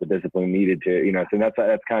develop the discipline needed to, so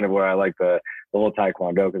that's kind of where I like the whole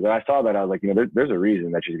Taekwondo, because I saw that I was like, there's a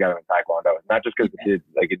reason that she's got him in Taekwondo. It's not just because the kids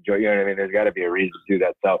enjoy, There's got to be a reason to do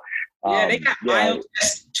that. So they got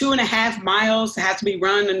 2.5 miles has to be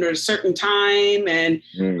run under a certain time. And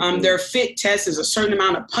their fit test is a certain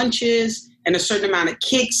amount of punches and a certain amount of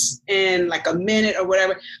kicks in like a minute or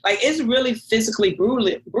whatever. Like, it's really physically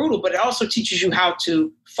brutal, but it also teaches you how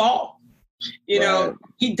to fall. You know,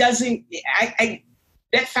 he doesn't,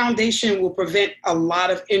 that foundation will prevent a lot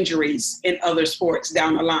of injuries in other sports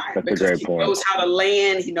down the line. That's because a great he point. knows how to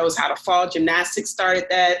land, he knows how to fall. Gymnastics started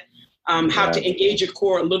that, how to engage your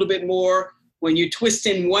core a little bit more when you twist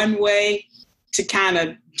in one way to kind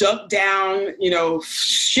of duck down, you know,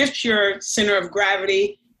 shift your center of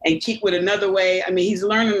gravity and kick with another way. I mean, he's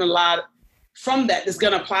learning a lot from that that's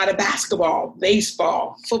going to apply to basketball,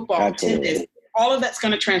 baseball, football, tennis. All of that's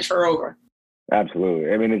going to transfer over.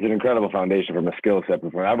 Absolutely. I mean, it's an incredible foundation from a skill set.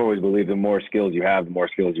 I've always believed the more skills you have, the more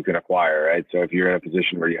skills you can acquire, right? So if you're in a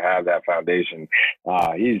position where you have that foundation,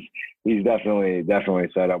 he's definitely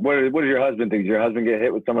set up. What does your husband think? Does your husband get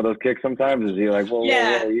hit with some of those kicks sometimes? Is he like, whoa,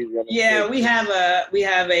 yeah, we have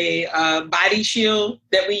a body shield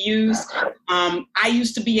that we use. I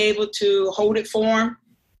used to be able to hold it for him.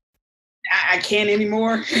 I can't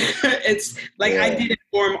anymore. It's like I did it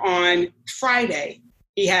for him on Friday.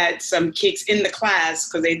 He had some kicks in the class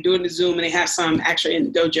because they do it in the Zoom and they have some actually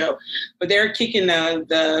in the dojo. But they're kicking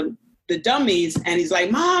the dummies and he's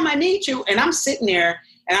like, Mom, I need you. And I'm sitting there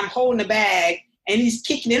and I'm holding the bag and he's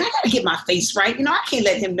kicking it. I got to get my face right. You know, I can't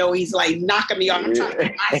let him know he's like knocking me off. I'm trying to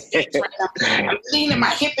get my face right now. I'm leaning my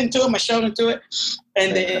hip into it, my shoulder into it.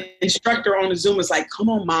 And the instructor on the Zoom was like, come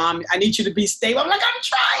on, Mom, I need you to be stable. I'm like,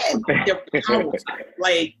 I'm trying. They're powerful.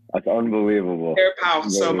 Like, that's unbelievable. They're powerful.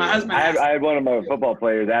 So my husband, I had one of my football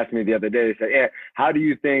players ask me the other day, he said, yeah, how do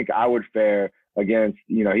you think I would fare against,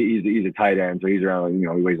 you know, he's a tight end, so he's around, you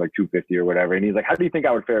know, he weighs like 250 or whatever. And he's like, how do you think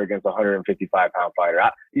I would fare against a 155-pound fighter?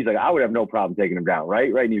 He's like, I would have no problem taking him down,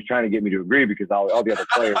 right? And he was trying to get me to agree because all the other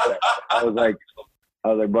players, I was like,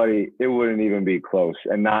 buddy, it wouldn't even be close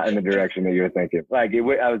and not in the direction that you're thinking. Like,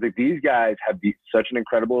 I was like, these guys have such an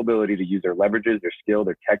incredible ability to use their leverages, their skill,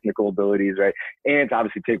 their technical abilities, right? And to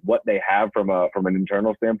obviously take what they have from an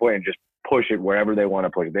internal standpoint and just push it wherever they want to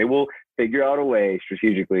push it. They will figure out a way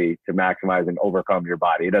strategically to maximize and overcome your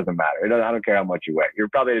body. It doesn't matter. I don't care how much you weigh. You're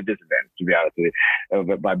probably at a disadvantage, to be honest with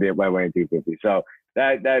you, by weighing 250. So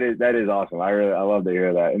that is awesome. I love to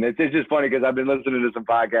hear that. And it's just funny because I've been listening to some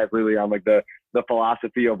podcasts lately on like the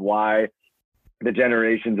philosophy of why the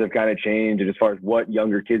generations have kind of changed, and as far as what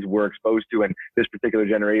younger kids were exposed to, and this particular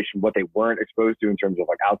generation, what they weren't exposed to in terms of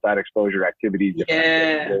like outside exposure activities,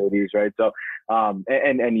 abilities, right? So,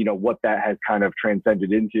 and you know what that has kind of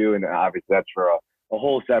transcended into, and obviously that's for a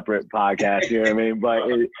whole separate podcast, you know what I mean? But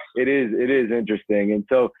it is interesting, and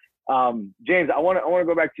so. James, I want to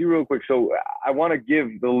go back to you real quick. So I want to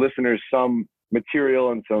give the listeners some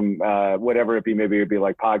material and some whatever it be. Maybe it'd be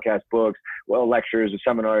like podcast, books, lectures, or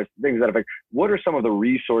seminars, things that affect. What are some of the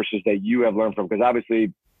resources that you have learned from? Because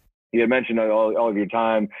obviously, you had mentioned all of your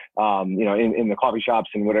time, you know, in the coffee shops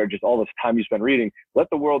and whatever, just all this time you spent reading. Let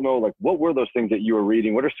the world know, like, what were those things that you were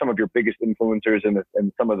reading? What are some of your biggest influencers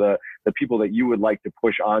and some of the people that you would like to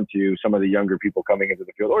push onto some of the younger people coming into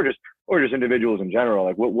the field, or just individuals in general?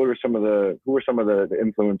 Like, who are some of the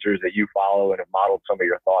influencers that you follow and have modeled some of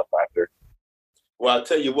your thoughts after? Well, I'll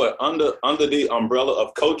tell you what, under the umbrella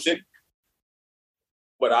of coaching,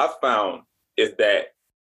 what I've found is that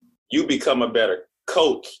you become a better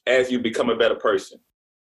coach as you become a better person.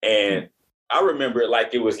 And I remember it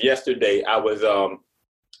like it was yesterday. I was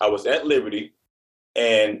at Liberty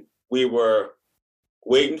and we were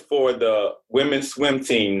waiting for the women's swim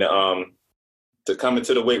team to come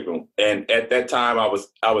into the weight room. And at that time I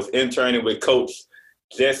was interning with Coach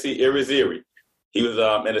Jesse Irizarry. He was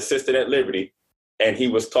an assistant at Liberty, and he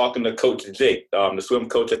was talking to Coach Jake, the swim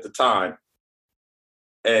coach at the time.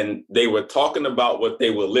 And they were talking about what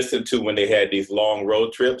they would listen to when they had these long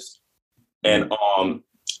road trips. And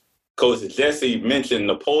Coach Jesse mentioned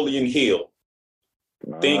Napoleon Hill,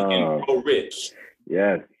 Think and Grow Rich.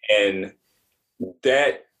 Yes. And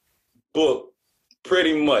that book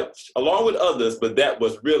pretty much, along with others, but that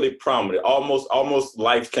was really prominent, almost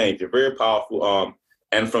life-changing, very powerful.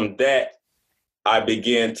 And from that, I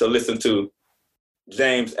began to listen to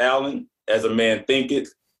James Allen, As a Man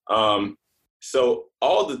Thinketh. So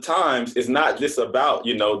all the times, it's not just about,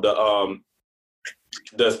 you know,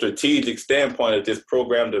 the strategic standpoint of just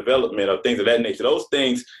program development or things of that nature. Those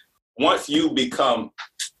things, once you become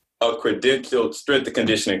a credentialed strength and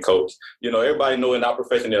conditioning coach, you know, everybody know in our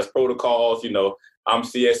profession there's protocols. You know, I'm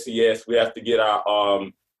CSCS. We have to get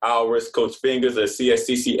our hours. Coach Fingers is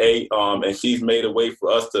CSCCA, and she's made a way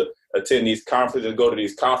for us to attend these conferences and go to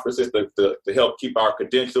these conferences to help keep our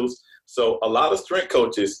credentials. So a lot of strength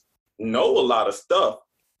coaches know a lot of stuff,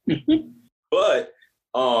 But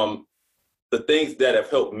the things that have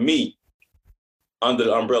helped me under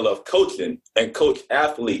the umbrella of coaching and coach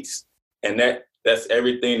athletes, and that's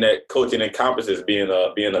everything that coaching encompasses, being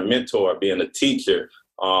a mentor, being a teacher.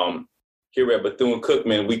 Here at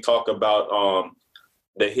Bethune-Cookman, we talk about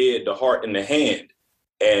the head, the heart, and the hand.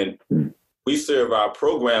 And we serve our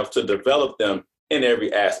programs to develop them in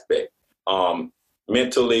every aspect,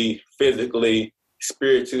 mentally, physically,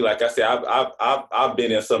 spiritually. Like I said, I've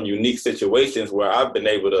been in some unique situations where I've been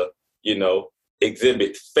able to,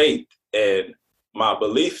 exhibit faith and my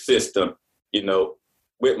belief system,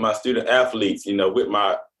 with my student athletes, with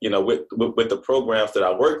my, with the programs that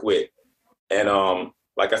I work with. And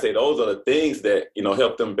like I said, those are the things that,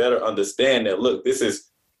 help them better understand that, look, this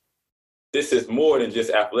is more than just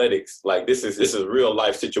athletics. Like this is real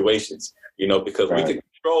life situations, because we can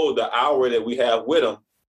control the hour that we have with them,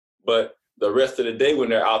 but the rest of the day when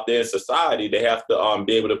they're out there in society, they have to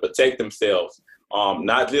be able to protect themselves,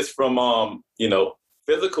 not just from,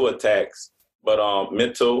 physical attacks, but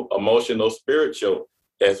mental, emotional, spiritual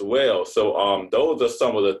as well. So those are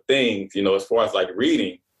some of the things, as far as like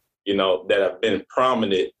reading, that have been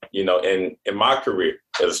prominent, in my career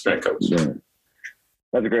as a strength coach. Yeah.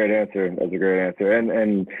 That's a great answer.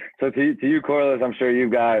 And so to you, Corliss, I'm sure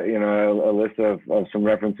you've got, a list of some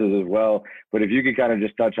references as well. But if you could kind of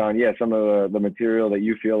just touch on, some of the material that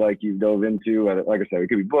you feel like you've dove into, like I said, it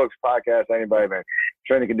could be books, podcasts, anybody, man,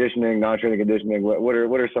 training conditioning, non-training conditioning. What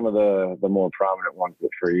are some of the more prominent ones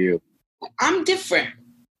for you? I'm different.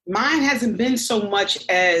 Mine hasn't been so much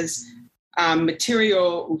as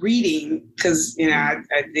material reading because, I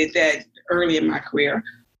did that early in my career.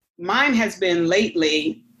 Mine has been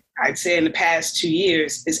lately, I'd say in the past 2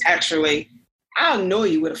 years, is actually, I'll annoy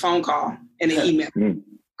you with a phone call and an email.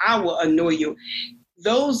 I will annoy you.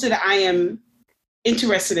 Those that I am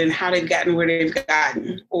interested in how they've gotten where they've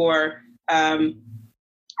gotten, or I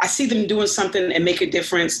see them doing something and make a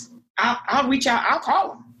difference, I'll reach out, I'll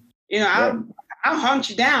call them. I'll hunt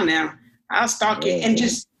you down now. I'll stalk you and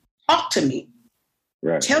just talk to me.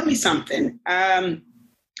 Right. Tell me something.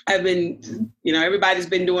 I've been, everybody's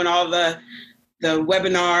been doing all the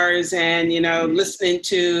webinars and, listening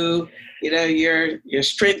to, your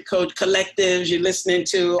strength coach collectives. You're listening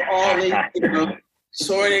to all the,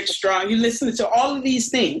 Sordic Strong. You're listening to all of these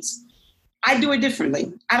things. I do it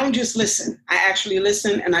differently. I don't just listen. I actually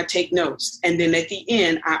listen and I take notes. And then at the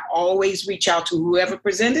end, I always reach out to whoever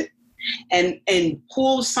presented and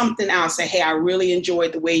pull something out. Say, hey, I really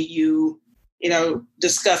enjoyed the way you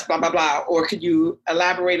discuss blah, blah, blah, or could you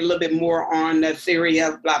elaborate a little bit more on the theory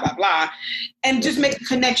of blah, blah, blah, and just make a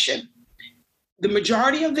connection. The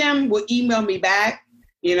majority of them will email me back,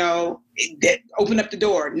 that open up the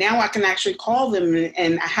door. Now I can actually call them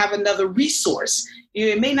and I have another resource.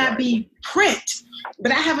 It may not be print,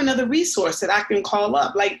 but I have another resource that I can call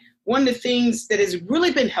up. Like one of the things that has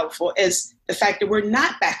really been helpful is the fact that we're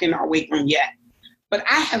not back in our weight room yet. But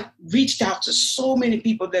I have reached out to so many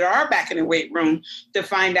people that are back in the weight room to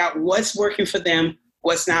find out what's working for them,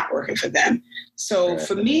 what's not working for them. So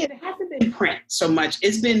for me, it hasn't been print so much.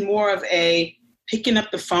 It's been more of a picking up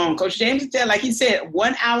the phone. Coach James said, like he said,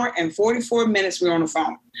 1 hour and 44 minutes we were on the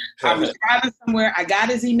phone. I was driving somewhere. I got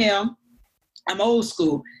his email. I'm old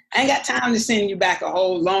school. I ain't got time to send you back a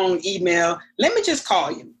whole long email. Let me just call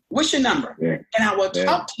you. What's your number? Yeah. And I will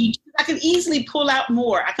talk to you. I can easily pull out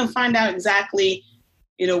more. I can find out exactly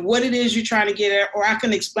what it is you're trying to get at, or I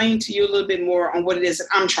can explain to you a little bit more on what it is that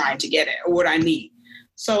I'm trying to get at or what I need.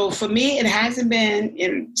 So for me, it hasn't been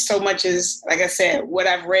in so much as, like I said, what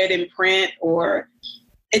I've read in print, or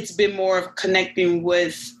it's been more of connecting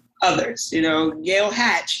with others. Gail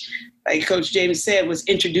Hatch, like Coach James said, was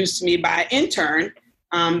introduced to me by an intern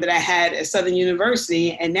that I had at Southern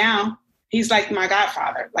University. And now he's like my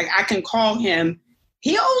godfather. Like I can call him.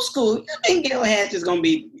 He old school. You think Gail Hatch is going to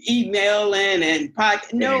be emailing and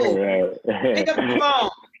podcast? No. Pick up the phone.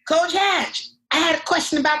 Coach Hatch, I had a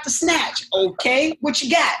question about the snatch. Okay, what you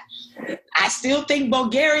got? I still think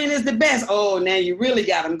Bulgarian is the best. Oh, now you really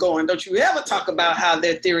got them going. Don't you ever talk about how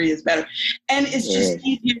their theory is better. And it's just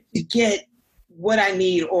easier to get what I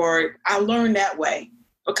need, or I learn that way.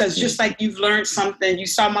 Because just like you've learned something, you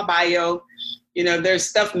saw my bio, there's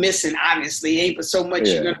stuff missing, obviously. Ain't but so much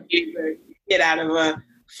you're going to be able to get out of a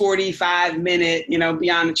 45-minute,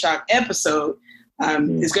 Beyond the Chalk episode.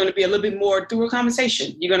 It's going to be a little bit more through a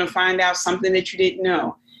conversation. You're going to find out something that you didn't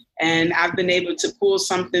know. And I've been able to pull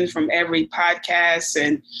something from every podcast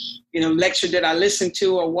and, lecture that I listen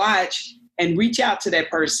to or watch and reach out to that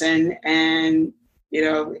person and,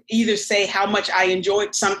 either say how much I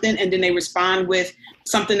enjoyed something and then they respond with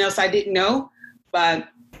something else I didn't know. But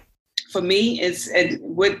for me is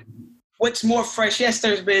what's more fresh. Yes,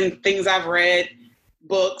 there's been things I've read,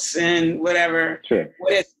 books and whatever. Sure.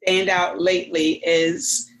 What has stand out lately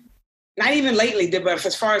is, not even lately, but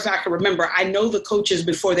as far as I can remember, I know the coaches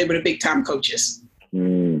before they were the big time coaches.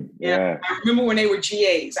 Yeah. I remember when they were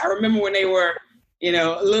GAs. I remember when they were,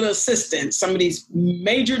 little assistants, some of these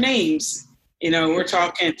major names, we're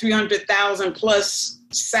talking 300,000 plus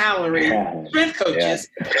salary strength coaches.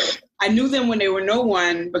 Yeah. I knew them when they were no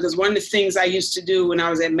one, because one of the things I used to do when I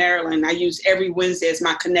was at Maryland, I used every Wednesday as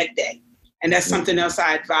my connect day. And that's something else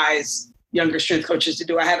I advise younger strength coaches to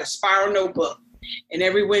do. I had a spiral notebook. And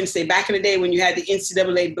every Wednesday, back in the day when you had the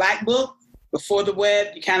NCAA Black Book, before the web,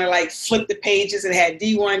 you kind of like flip the pages and had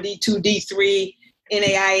D1, D2, D3,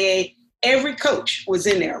 NAIA. Every coach was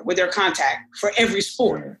in there with their contact for every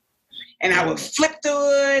sport. And I would flip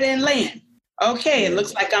through it and land. Okay, it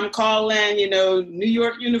looks like I'm calling, New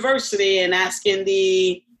York University and asking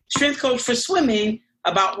the strength coach for swimming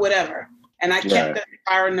about whatever. And I kept that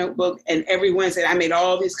spiral notebook, and every Wednesday I made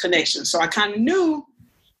all these connections. So I kind of knew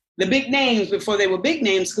the big names before they were big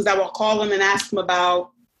names, because I would call them and ask them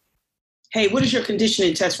about, hey, what is your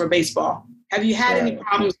conditioning test for baseball? Have you had any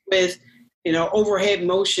problems with, overhead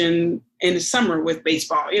motion in the summer with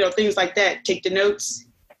baseball? Things like that. Take the notes.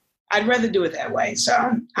 I'd rather do it that way.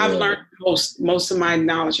 So I've learned most of my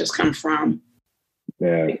knowledge has come from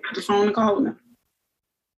picking up the phone and calling them.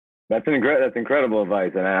 That's incredible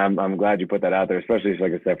advice, and I'm glad you put that out there, especially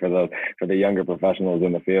like I said for the younger professionals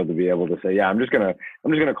in the field to be able to say, I'm just gonna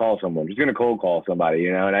call someone, just gonna cold call somebody,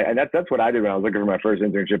 and that's what I did when I was looking for my first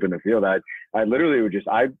internship in the field. I literally would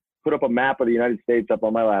I put up a map of the United States up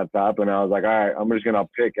on my laptop, and I was like, all right, I'm just gonna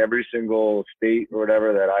pick every single state or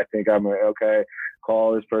whatever that I think I'm okay.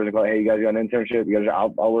 Call this person, hey, you guys got an internship? You guys,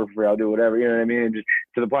 I'll work for you. I'll do whatever. You know what I mean? And just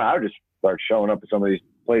to the point, I would just start showing up to some of these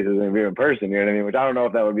places and be in person. You know what I mean? Which I don't know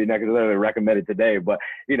if that would be necessarily recommended today, but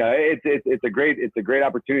it's a great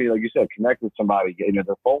opportunity, like you said, connect with somebody.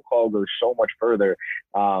 The phone call goes so much further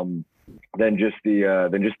than just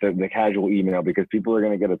the casual email, because people are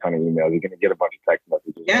going to get a ton of emails. You're going to get a bunch of text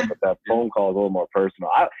messages, but that phone call is a little more personal.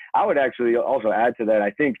 I would actually also add to that.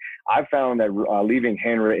 I think I've found that leaving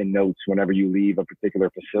handwritten notes whenever you leave a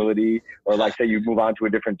particular facility, or like say you move on to a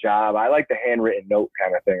different job, I like the handwritten note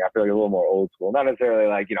kind of thing. I feel like a little more old school, not necessarily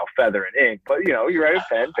like, feather and ink, but you write a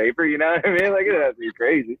pen, paper, you know what I mean? Like it has to be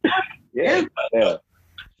crazy. Yeah.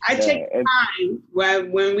 I take time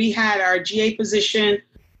when we had our GA position,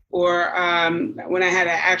 or when I had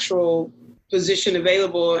an actual position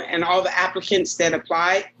available and all the applicants that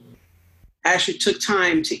applied, I actually took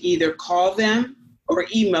time to either call them or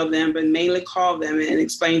email them, but mainly call them and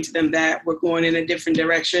explain to them that we're going in a different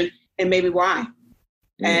direction and maybe why.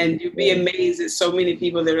 And you'd be amazed at so many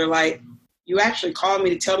people that are like, you actually called me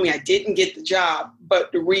to tell me I didn't get the job,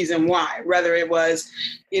 but the reason why, whether it was,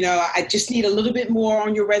 I just need a little bit more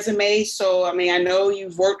on your resume. So, I know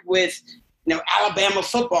you've worked with, Alabama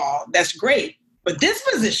football. That's great. But this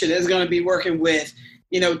position is going to be working with,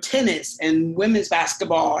 tennis and women's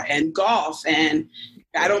basketball and golf. And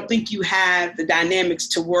I don't think you have the dynamics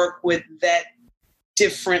to work with that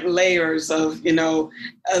different layers of,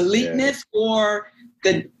 eliteness or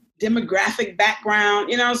the demographic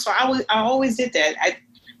background, So I always did that.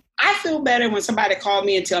 I feel better when somebody called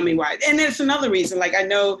me and tell me why. And there's another reason. Like I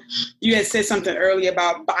know you had said something earlier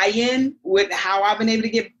about buy-in, with how I've been able to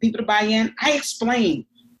get people to buy in. I explain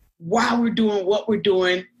why we're doing what we're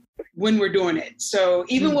doing when we're doing it. So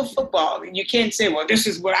even with football, you can't say, well, this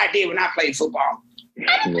is what I did when I played football.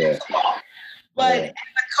 I didn't play football. But as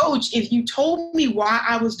a coach, if you told me why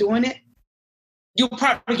I was doing it, you'll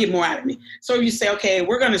probably get more out of me. So you say, okay,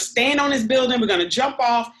 we're going to stand on this building, we're going to jump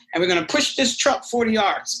off, and we're going to push this truck 40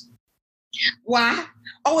 yards. Why?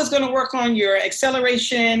 Oh, it's going to work on your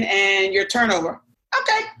acceleration and your turnover.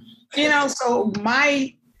 Okay. So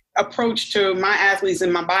my approach to my athletes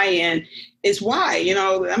and my buy-in is why.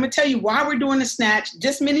 I'm going to tell you why we're doing the snatch,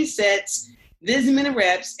 this many sets, this many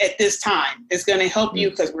reps at this time. It's going to help you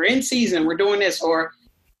because we're in season, we're doing this, or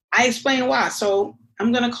I explain why. So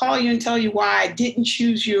I'm going to call you and tell you why I didn't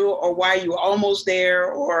choose you, or why you were almost there,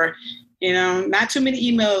 or, not too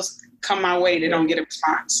many emails come my way that don't get a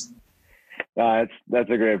response. That's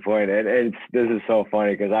a great point. And this is so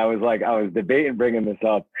funny because I was debating bringing this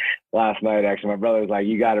up last night. Actually, my brother was like,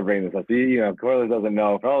 you got to bring this up. So, Corliss doesn't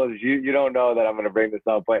know. For all of this, you don't know that I'm going to bring this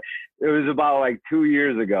up, but it was about like 2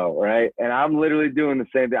 years ago, right? And I'm literally doing the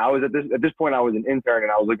same thing. I was at this point, I was an intern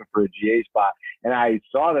and I was looking for a GA spot, and I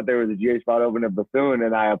saw that there was a GA spot open at Bethune,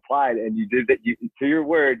 and I applied. And you did that. To your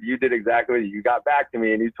word, you did exactly what you got back to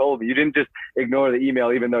me, and you told me. You didn't just ignore the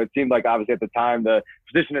email, even though it seemed like obviously at the time the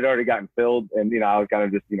position had already gotten filled, and I was kind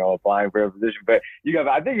of just applying for a position. But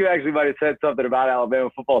I think you actually might have said something about Alabama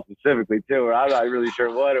football specifically too, or I'm not really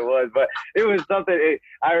sure what it was, but it was something.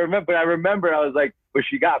 I remember I was like, but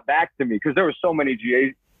she got back to me because there were so many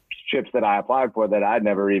GA chips that I applied for that I'd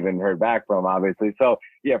never even heard back from, obviously. So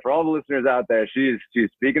yeah, for all the listeners out there, she's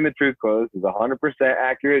speaking the truth, Cole. This is 100%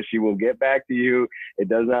 accurate. She will get back to you. It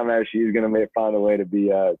does not matter. She's going to find a way to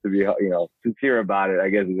be sincere about it, I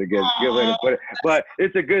guess is a good way to put it. But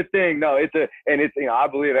it's a good thing. No, I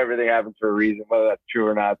believe everything happens for a reason, whether that's true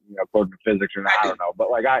or not, according to physics or not, I don't know.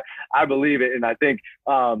 But like, I believe it. And I think,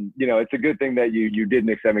 it's a good thing that you didn't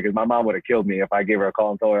accept me, because my mom would have killed me if I gave her a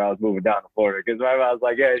call and told her I was moving down to Florida. Because my mom was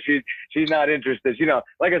like, yeah, she's not interested.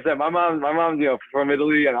 Like I said, my mom's from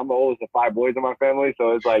Italy, and I'm the oldest of 5 boys in my family,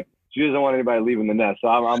 so it's like she doesn't want anybody leaving the nest. So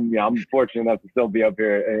I'm fortunate enough to still be up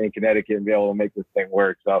here in Connecticut and be able to make this thing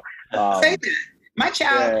work. So my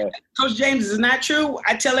child, Coach James, is not true.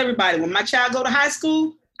 I tell everybody, when my child go to high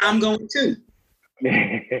school, I'm going too.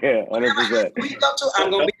 Yeah, 100%. We go to,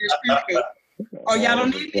 I'm going to be a strength coach. Oh, y'all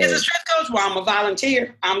don't need me as a strength coach? Well, I'm a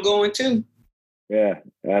volunteer. I'm going too. Yeah,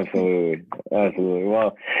 absolutely.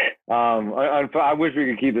 Well, I wish we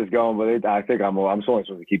could keep this going, but I think I'm only supposed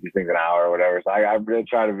to keep these things an hour or whatever. So I'm going to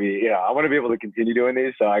try to be, I want to be able to continue doing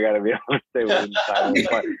these. So I got to be able to stay within the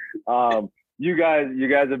time. You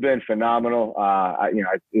guys have been phenomenal.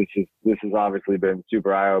 This has obviously been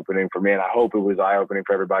super eye-opening for me, and I hope it was eye-opening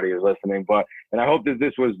for everybody who's listening. And I hope that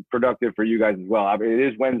this was productive for you guys as well. I mean, it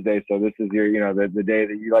is Wednesday, so this is your, the day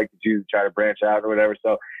that you like to choose to try to branch out or whatever.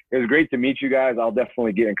 So it was great to meet you guys. I'll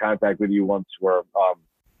definitely get in contact with you once we're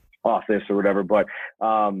off this or whatever. But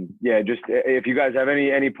just if you guys have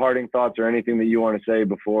any parting thoughts or anything that you want to say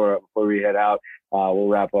before we head out, we'll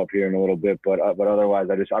wrap up here in a little bit. But otherwise,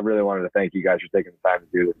 I really wanted to thank you guys for taking the time to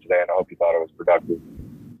do this today, and I hope you thought it was productive.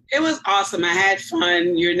 It was awesome. I had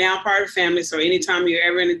fun. You're now part of the family, so anytime you're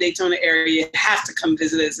ever in the Daytona area, you have to come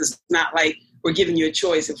visit us. It's not like we're giving you a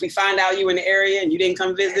choice. If we find out you in the area and you didn't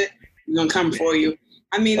come visit, we're going to come for you.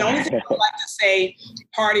 I mean, the only thing I would like to say,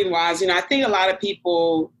 party-wise, I think a lot of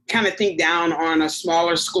people kind of think down on a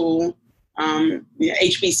smaller school,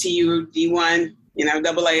 HBCU, D1,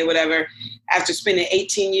 AA, whatever. After spending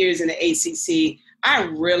 18 years in the ACC, I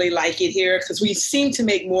really like it here because we seem to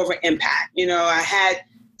make more of an impact. I had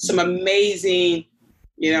some amazing,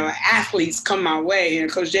 athletes come my way.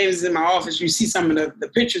 Coach James is in my office. You see some of the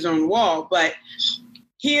pictures on the wall, but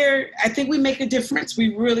here, I think we make a difference.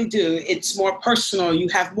 We really do. It's more personal. You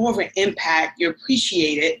have more of an impact. You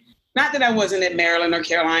appreciate it. Not that I wasn't at Maryland or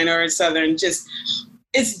Carolina or Southern, just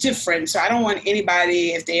it's different. So I don't want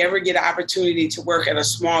anybody, if they ever get an opportunity to work at a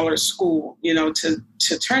smaller school,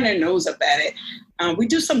 to turn their nose up at it. We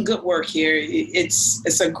do some good work here.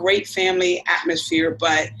 It's a great family atmosphere,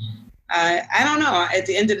 but I don't know. At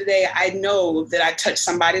the end of the day, I know that I touched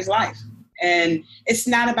somebody's life. And it's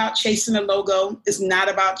not about chasing a logo. It's not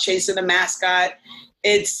about chasing a mascot.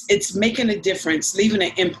 It's making a difference, leaving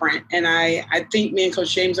an imprint. And I think me and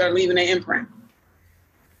Coach James are leaving an imprint.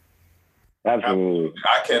 Absolutely.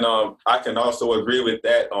 I can also agree with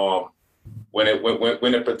that. When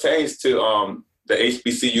it pertains to the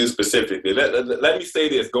HBCU specifically, let me say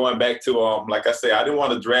this. Going back to like I said, I didn't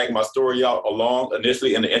want to drag my story out along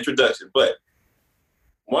initially in the introduction, but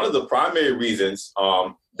one of the primary reasons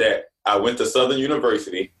that I went to Southern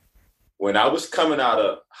University, when I was coming out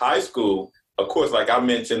of high school, of course, like I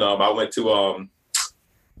mentioned, I went to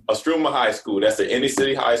Ostruma High School. That's the inner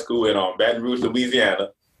city high school in Baton Rouge, Louisiana.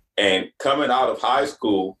 And coming out of high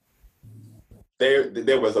school,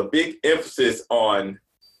 there was a big emphasis on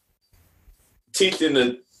teaching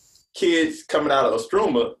the kids coming out of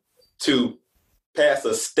Ostruma to pass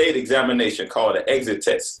a state examination called an exit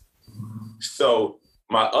test. So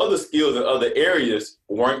my other skills in other areas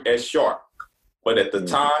weren't as sharp. But at the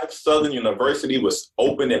time, Southern University was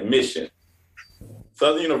open admission.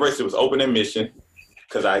 Southern University was open admission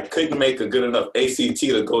because I couldn't make a good enough ACT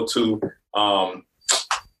to go to a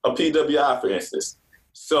PWI, for instance.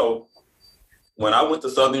 So when I went to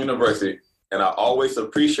Southern University, and I always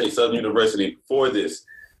appreciate Southern University for this,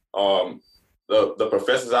 the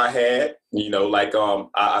professors I had,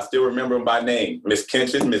 I still remember them by name, Miss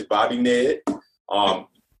Kenshin, Miss Bobby Ned.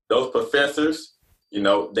 Those professors,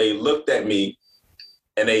 they looked at me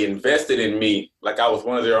and they invested in me like I was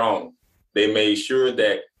one of their own. They made sure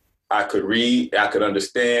that I could read, I could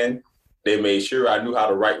understand. They made sure I knew how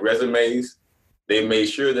to write resumes. They made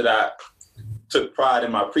sure that I took pride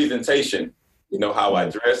in my presentation, how I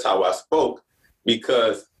dressed, how I spoke,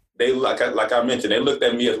 because they, like I mentioned, they looked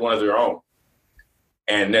at me as one of their own.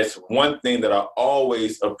 And that's one thing that I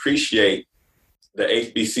always appreciate the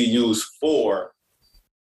HBCUs for,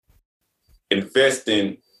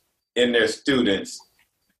 investing in their students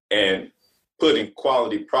and putting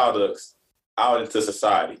quality products out into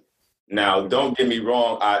society. Now, don't get me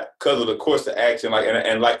wrong, because of the course of action,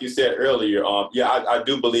 and like you said earlier, I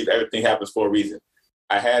do believe everything happens for a reason.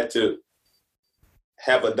 I had to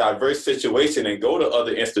have a diverse situation and go to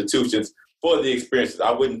other institutions for the experiences.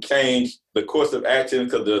 I wouldn't change the course of action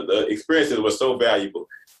because the experiences were so valuable.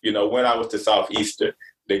 You know, when I was to Southeastern,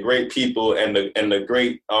 the great people and the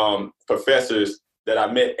great professors that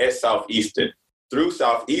I met at Southeastern. Through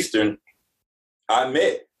Southeastern, I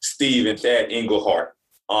met Steve and Chad Englehart.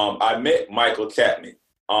 I met Michael Chapman.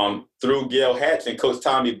 Through Gail Hatch and Coach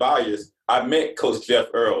Tommy Byers, I met Coach Jeff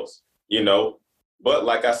Earls, you know. But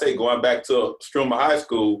like I say, going back to Struma High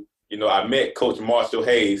School, you know, I met Coach Marshall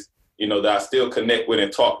Hayes, you know, that I still connect with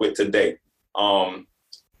and talk with today.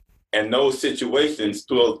 And those situations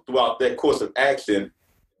throughout that course of action,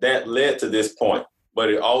 that led to this point. But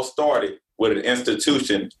it all started with an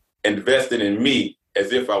institution investing in me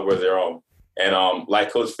as if I were their own. And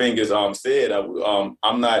like Coach Fingers said, I'm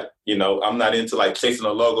not into like chasing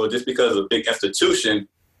a logo just because a big institution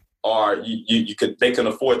or they can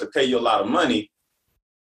afford to pay you a lot of money.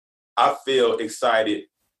 I feel excited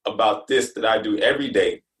about this that I do every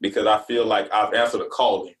day because I feel like I've answered a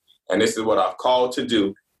calling, and this is what I've called to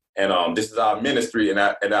do, and this is our ministry, and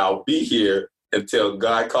I'll be here until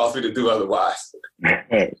God calls me to do otherwise.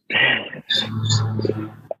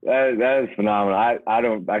 That is phenomenal.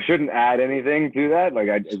 I shouldn't add anything to that. Like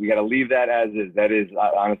we got to leave that as is. That is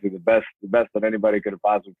honestly the best that anybody could have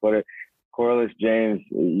possibly put it. Corliss, James,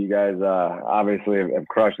 you guys obviously have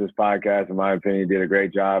crushed this podcast. In my opinion, you did a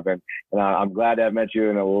great job, and I'm glad to have met you,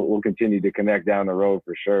 and we'll continue to connect down the road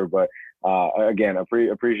for sure. But again,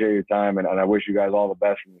 appreciate your time, and I wish you guys all the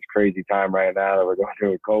best in this crazy time right now that we're going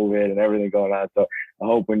through with COVID and everything going on. So I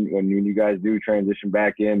hope when you guys do transition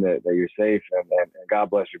back in that you're safe, and God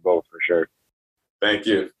bless you both for sure. Thank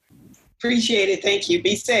you. Appreciate it. Thank you.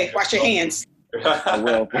 Be safe. Wash your hands. I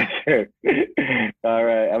will, for sure. All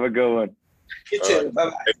right. Have a good one. You too.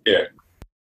 Bye-bye. Take care.